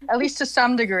it, at least to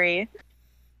some degree.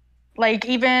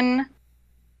 Even,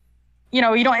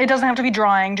 it doesn't have to be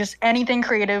drawing, just anything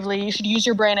creatively. You should use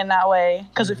your brain in that way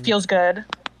because it feels good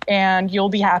and you'll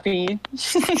be happy.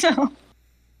 So,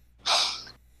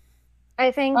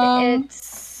 I think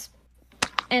it's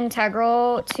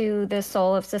integral to the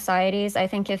soul of societies. I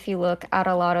think if you look at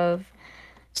a lot of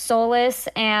soulless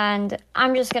and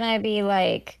I'm just going to be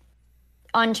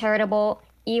uncharitable,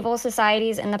 evil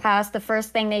societies in the past, the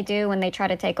first thing they do when they try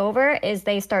to take over is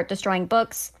they start destroying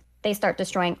books, they start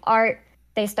destroying art,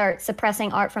 they start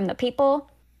suppressing art from the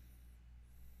people.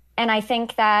 And I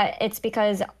think that it's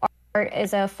because art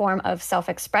is a form of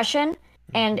self-expression.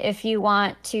 And if you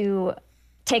want to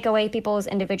take away people's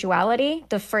individuality,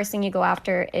 the first thing you go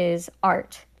after is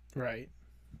art. Right.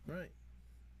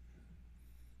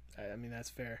 I mean, that's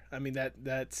fair. I mean,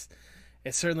 that's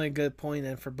it's certainly a good point,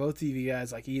 and for both of you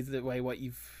guys, either way, what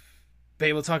you've been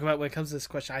able to talk about when it comes to this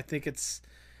question, I think it's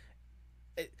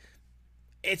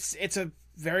a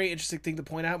very interesting thing to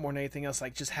point out more than anything else,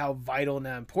 just how vital and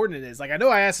how important it is. I know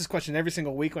I ask this question every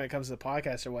single week when it comes to the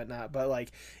podcast or whatnot, but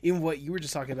even what you were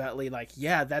just talking about, Lee,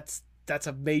 that's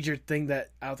a major thing that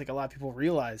I don't think a lot of people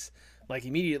realize,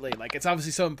 immediately. It's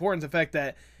obviously so important, the fact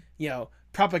that,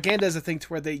 propaganda is a thing to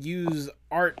where they use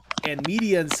art and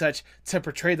media and such to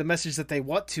portray the message that they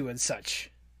want to and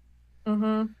such.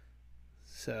 Mm-hmm.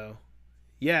 So,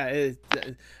 Yeah,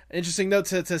 interesting note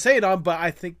to say it on, but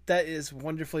I think that is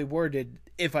wonderfully worded,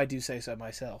 if I do say so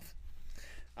myself.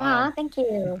 Aw, thank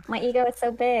you. My ego is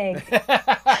so big.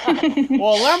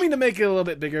 Well, allow me to make it a little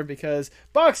bit bigger because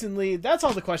Boxing Lee, that's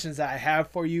all the questions that I have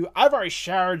for you. I've already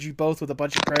showered you both with a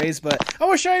bunch of praise, but I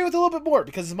want to shower you with a little bit more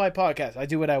because it's my podcast. I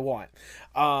do what I want.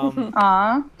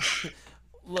 Aw.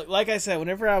 Look, like I said,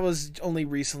 whenever I was only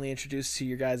recently introduced to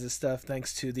your guys' stuff,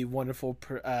 thanks to the wonderful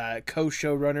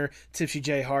co-showrunner Tipsy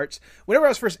J Harts, whenever I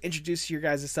was first introduced to your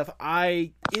guys' stuff,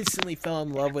 I instantly fell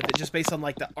in love with it just based on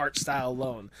like the art style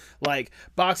alone. Like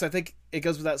Box, I think it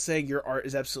goes without saying your art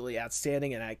is absolutely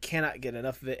outstanding, and I cannot get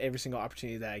enough of it every single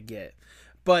opportunity that I get.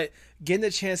 But getting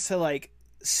the chance to like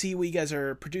see what you guys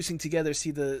are producing together,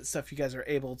 see the stuff you guys are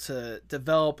able to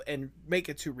develop and make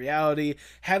it to reality,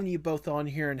 having you both on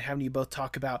here and having you both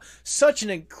talk about such an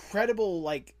incredible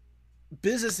like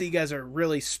business that you guys are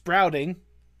really sprouting,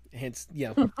 hence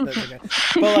that's okay.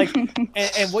 But like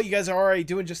and what you guys are already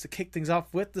doing just to kick things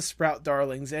off with the Sprout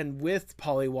Darlings and with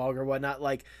Polywog or whatnot,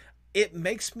 like it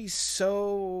makes me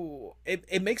so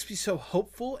it makes me so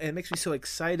hopeful, and it makes me so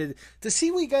excited to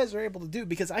see what you guys are able to do,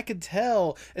 because I could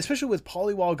tell, especially with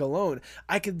Polywog alone,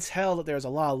 I could tell that there's a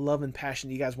lot of love and passion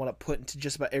you guys want to put into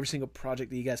just about every single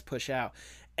project that you guys push out.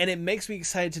 And it makes me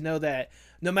excited to know that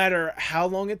no matter how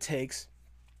long it takes,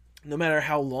 no matter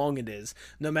how long it is,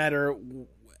 no matter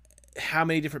how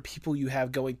many different people you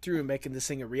have going through and making this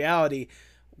thing a reality,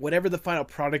 whatever the final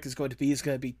product is going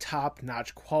to be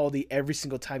top-notch quality every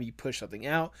single time you push something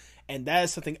out. And that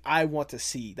is something I want to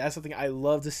see. That's something I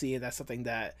love to see, and that's something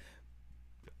that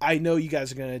I know you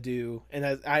guys are going to do,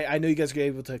 and I know you guys are going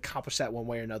to be able to accomplish that one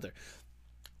way or another.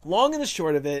 Long and the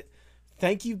short of it,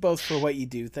 thank you both for what you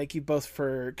do. Thank you both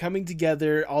for coming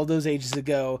together all those ages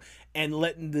ago and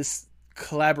letting this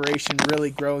collaboration really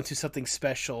grow into something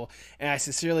special. And I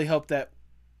sincerely hope that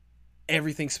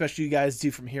everything special you guys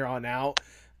do from here on out,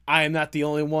 I am not the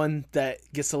only one that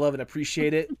gets to love and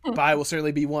appreciate it, but I will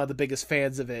certainly be one of the biggest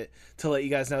fans of it to let you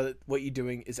guys know that what you're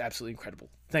doing is absolutely incredible.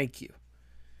 Thank you.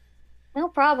 No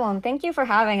problem. Thank you for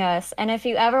having us. And if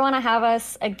you ever want to have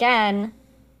us again,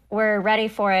 we're ready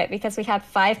for it because we had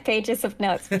 5 pages of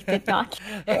notes we did not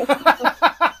get through.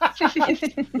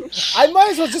 I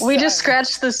might as well just... We just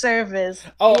scratched the surface.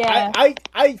 Oh, Yeah.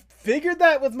 I figured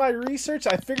that with my research.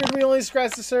 I figured we only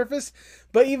scratched the surface,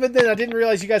 but even then I didn't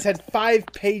realize you guys had 5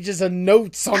 pages of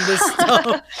notes on this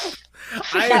stuff.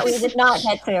 That we did not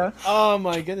get to. Oh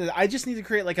my goodness. I just need to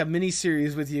create like a mini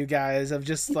series with you guys of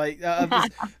just like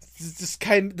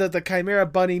the Chimera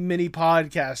Bunny mini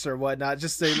podcast or whatnot,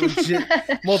 just a legit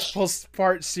multiple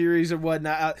part series or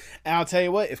whatnot. And I'll tell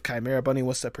you what, if Chimera Bunny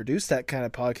wants to produce that kind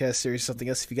of podcast series, something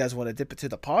else, if you guys want to dip into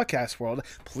the podcast world,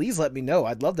 please let me know.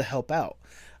 I'd love to help out.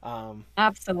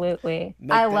 Absolutely.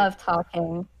 I love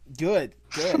talking. Good.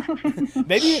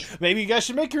 maybe you guys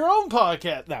should make your own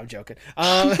podcast. No, I'm joking.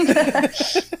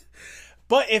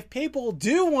 But if people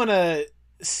do want to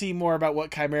see more about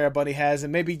what Chimera Bunny has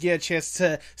and maybe get a chance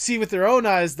to see with their own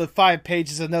eyes the 5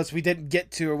 pages of notes we didn't get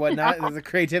to or whatnot, the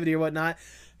creativity or whatnot,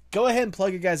 go ahead and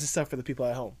plug your guys' stuff for the people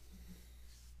at home.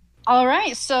 All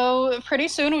right, so pretty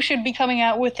soon we should be coming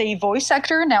out with a voice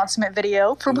actor announcement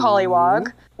video for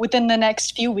Polywog. Within the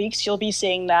next few weeks, you'll be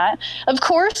seeing that. Of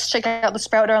course, check out the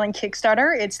Sprout Darling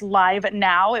Kickstarter. It's live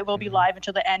now. It will be live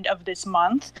until the end of this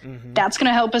month. That's going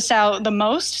to help us out the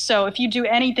most. So if you do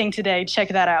anything today, check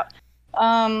that out.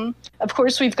 Of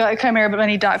course, we've got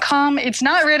chimerabunny.com. It's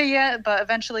not ready yet, but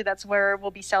eventually that's where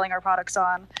we'll be selling our products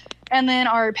on. And then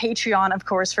our Patreon, of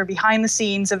course, for behind the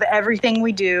scenes of everything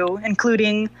we do,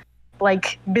 including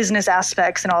like business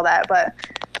aspects and all that.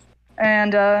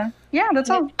 Yeah, that's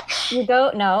all. If you go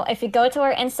to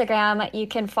our Instagram, you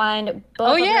can find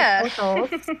both of our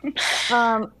socials.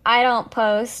 I don't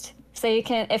post, so you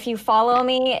can, if you follow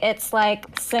me, it's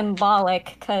like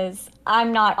symbolic because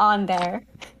I'm not on there.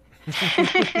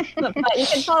 But you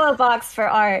can follow Box for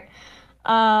art.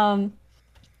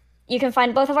 You can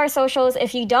find both of our socials.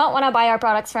 If you don't want to buy our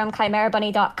products from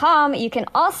chimerabunny.com, you can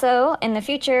also, in the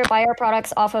future, buy our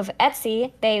products off of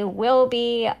Etsy. They will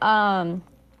be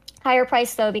higher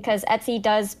priced, though, because Etsy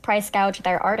does price gouge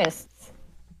their artists.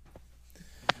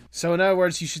 So in other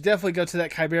words, you should definitely go to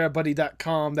that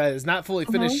chimerabunny.com. That is not fully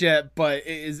finished yet, but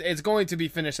it's going to be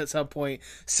finished at some point,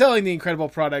 selling the incredible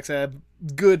products at a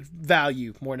good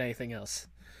value more than anything else.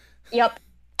 Yep.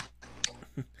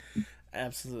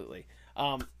 Absolutely.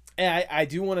 And I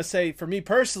do want to say, for me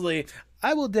personally,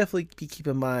 I will definitely be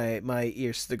keeping my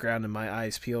ears to the ground and my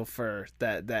eyes peeled for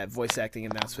that voice acting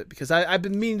announcement, because I've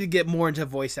been meaning to get more into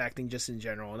voice acting just in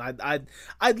general, and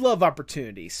I'd love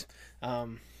opportunities.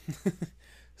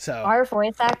 So our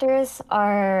voice actors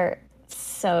are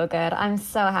So good. I'm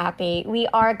so happy. We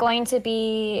are going to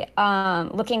be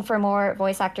looking for more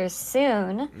voice actors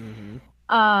soon.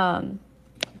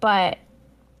 But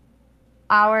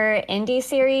our indie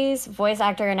series voice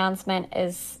actor announcement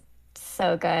is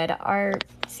so good. Our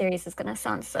series is going to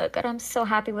sound so good. I'm so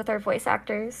happy with our voice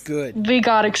actors. Good. We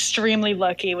got extremely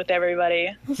lucky with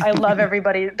everybody. I love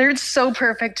everybody. They're so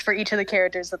perfect for each of the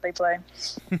characters that they play.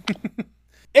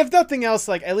 If nothing else,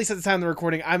 like at least at the time of the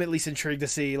recording, I'm at least intrigued to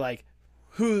see like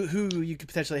who you could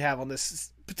potentially have on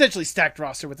this potentially stacked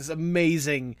roster with this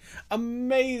amazing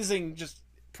just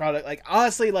product. Like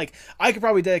honestly, like I could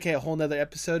probably dedicate a whole nother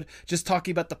episode just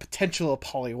talking about the potential of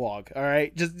Polywog. All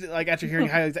right, just like after hearing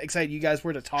how excited you guys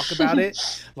were to talk about it,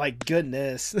 like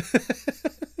goodness.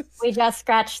 We just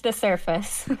scratched the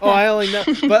surface. Oh, I only know,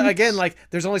 but again, like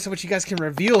there's only so much you guys can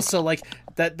reveal, so like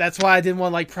that's why I didn't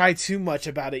want to like pry too much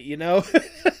about it, you know.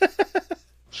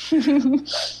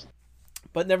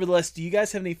 But nevertheless, do you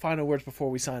guys have any final words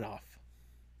before we sign off?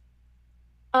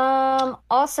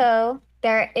 Also,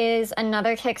 there is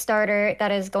another Kickstarter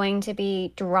that is going to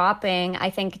be dropping, I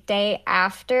think, day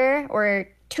after or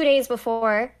 2 days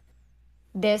before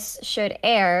this should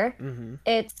air.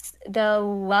 It's The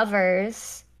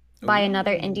Lovers by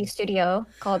another indie studio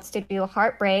called Studio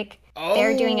Heartbreak.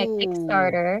 They're doing a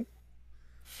Kickstarter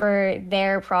for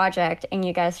their project, and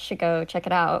you guys should go check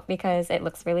it out because it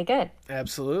looks really good.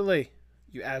 Absolutely.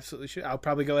 You absolutely should. I'll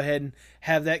probably go ahead and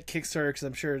have that Kickstarter because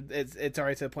I'm sure it's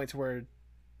already to the point to where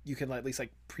you can at least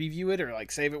like preview it or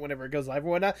like save it whenever it goes live or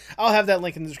whatnot. I'll have that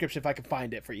link in the description if I can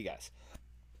find it for you guys.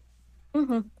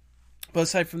 But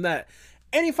aside from that,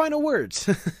 any final words?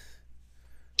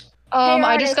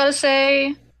 I just gotta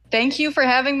say thank you for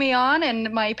having me on,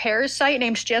 and my parasite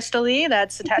name's Jesta Lee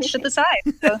that's attached at the side.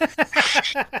 So.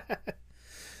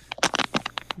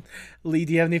 Lee,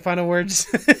 do you have any final words?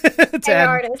 Pay your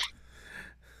artist.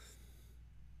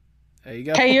 There you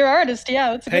go. Pay your artist, yeah.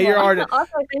 That's a Pay good your one. artist.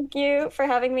 Also, thank you for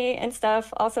having me and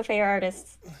stuff. Also, pay your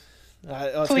artists.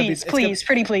 Please.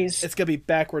 It's gonna be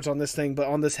backwards on this thing, but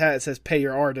on this hat it says "Pay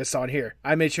your artist" on here.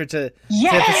 I made sure to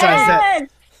Yes! emphasize that.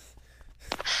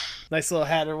 Nice little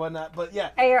hat or whatnot, but yeah.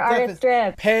 Pay your artist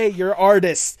drip. Pay your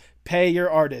artist. Pay your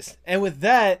artist. And with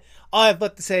that, all I've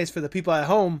left to say is for the people at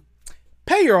home,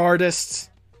 pay your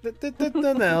artists.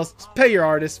 Nothing else. Pay your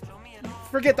artist.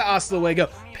 Forget the hasta luego.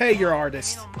 Pay your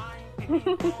artist. Tell me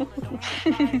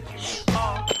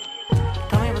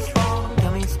what's wrong,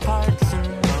 tell me it's parts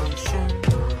in motion.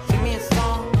 Sing me a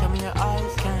song, tell me your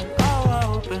eyes can't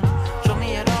all open. Show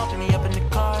me it all, pick me up in the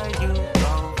car you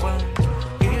drove when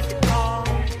you used to call.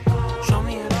 Show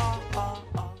me it all.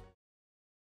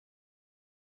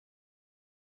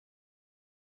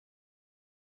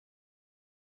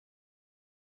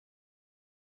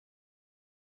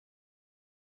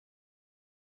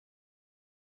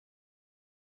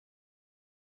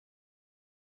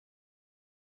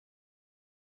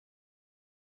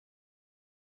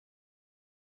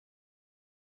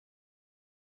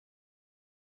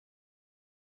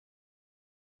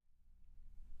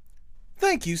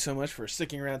 Thank you so much for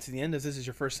sticking around to the end. If this is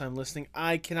your first time listening,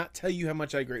 I cannot tell you how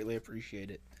much I greatly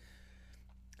appreciate it.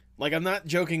 Like, I'm not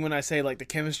joking when I say, like, the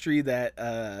chemistry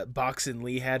that Box and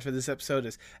Lee had for this episode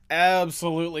is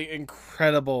absolutely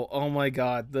incredible. Oh my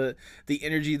god, the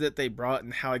energy that they brought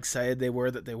and how excited they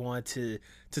were that they wanted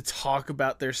to talk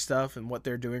about their stuff and what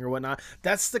they're doing or whatnot.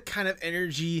 That's the kind of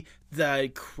energy that I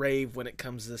crave when it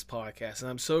comes to this podcast,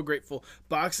 and I'm so grateful.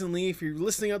 Box and Lee, if you're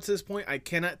listening up to this point, I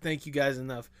cannot thank you guys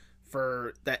enough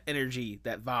for that energy,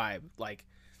 that vibe. Like,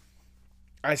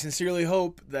 I sincerely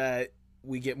hope that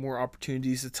we get more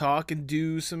opportunities to talk and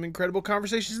do some incredible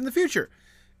conversations in the future,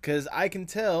 because I can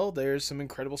tell there's some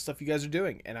incredible stuff you guys are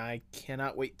doing, and I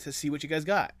cannot wait to see what you guys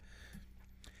got.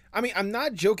 I mean, I'm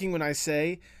not joking when I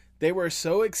say they were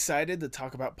so excited to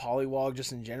talk about Polywog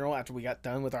just in general after we got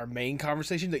done with our main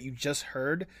conversation that you just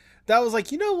heard, that I was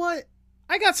like, you know what?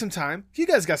 I got some time. If you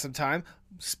guys got some time,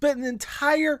 spent an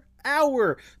entire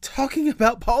hour talking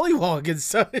about Polywog and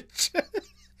such.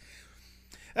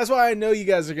 That's why I know you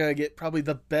guys are going to get probably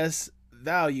the best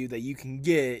value that you can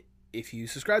get if you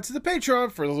subscribe to the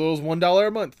Patreon for as little as $1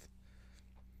 a month.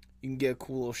 You can get a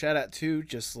cool little shout out too,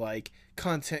 just like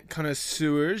content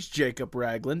connoisseurs Jacob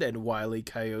Ragland and Wiley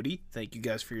Coyote. Thank you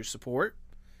guys for your support.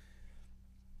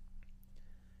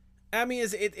 I mean,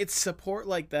 it's support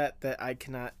like that I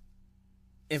cannot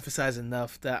emphasize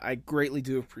enough, that I greatly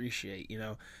do appreciate. You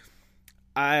know,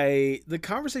 the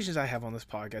conversations I have on this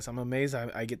podcast, I'm amazed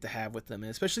I get to have with them,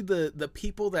 and especially the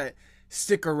people that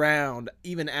stick around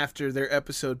even after their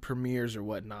episode premieres or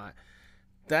whatnot.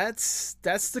 That's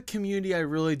the community I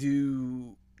really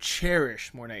do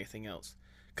cherish more than anything else.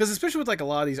 Because especially with like a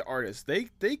lot of these artists,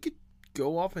 they could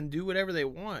go off and do whatever they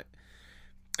want.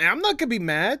 And I'm not gonna be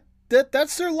mad.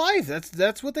 That's their life.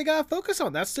 That's what they gotta focus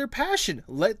on. That's their passion.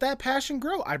 Let that passion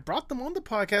grow. I brought them on the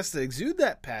podcast to exude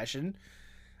that passion.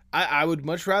 I would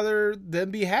much rather them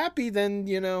be happy than,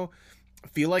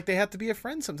 feel like they have to be a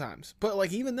friend sometimes. But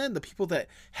like even then, the people that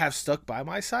have stuck by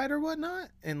my side or whatnot,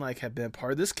 and like have been a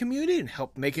part of this community and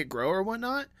helped make it grow or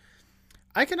whatnot,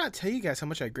 I cannot tell you guys how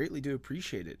much I greatly do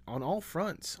appreciate it on all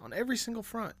fronts, on every single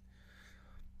front.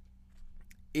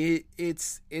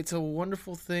 It's a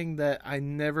wonderful thing that I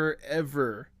never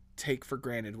ever take for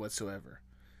granted whatsoever.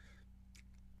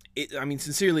 I mean,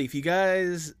 sincerely, if you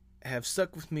guys have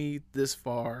stuck with me this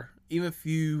far, even if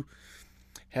you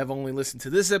have only listened to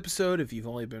this episode, if you've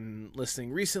only been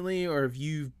listening recently, or if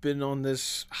you've been on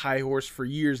this high horse for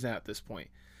years now at this point,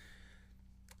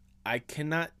 I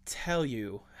cannot tell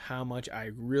you how much I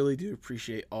really do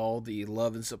appreciate all the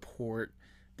love and support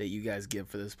that you guys give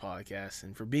for this podcast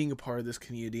and for being a part of this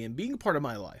community and being a part of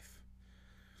my life.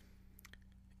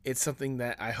 It's something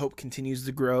that I hope continues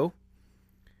to grow,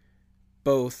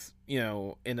 both,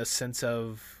 in a sense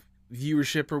of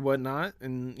viewership or whatnot,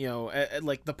 and,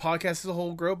 like the podcast as a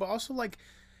whole grow, but also like,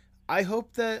 I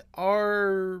hope that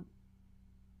our,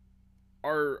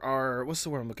 what's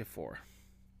the word I'm looking for?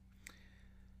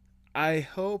 I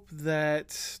hope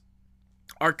that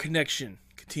our connection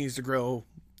continues to grow.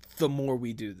 The more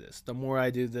we do this, the more I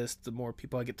do this, the more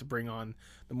people I get to bring on,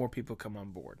 the more people come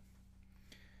on board.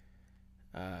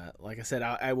 Like I said,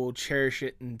 I will cherish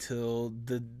it until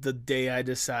the day I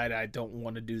decide I don't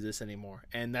want to do this anymore.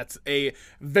 And that's a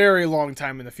very long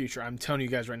time in the future. I'm telling you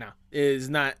guys right now, it is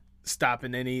not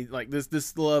stopping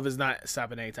this love is not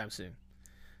stopping anytime soon.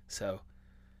 So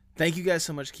thank you guys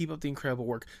so much. Keep up the incredible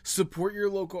work. Support your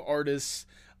local artists.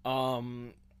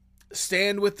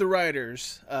 Stand with the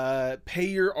writers. Pay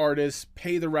your artists.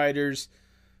 Pay the writers.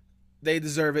 They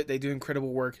deserve it. They do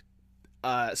incredible work.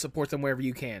 Support them wherever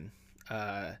you can.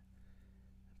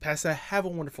 Pasta, have a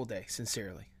wonderful day.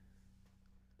 Sincerely.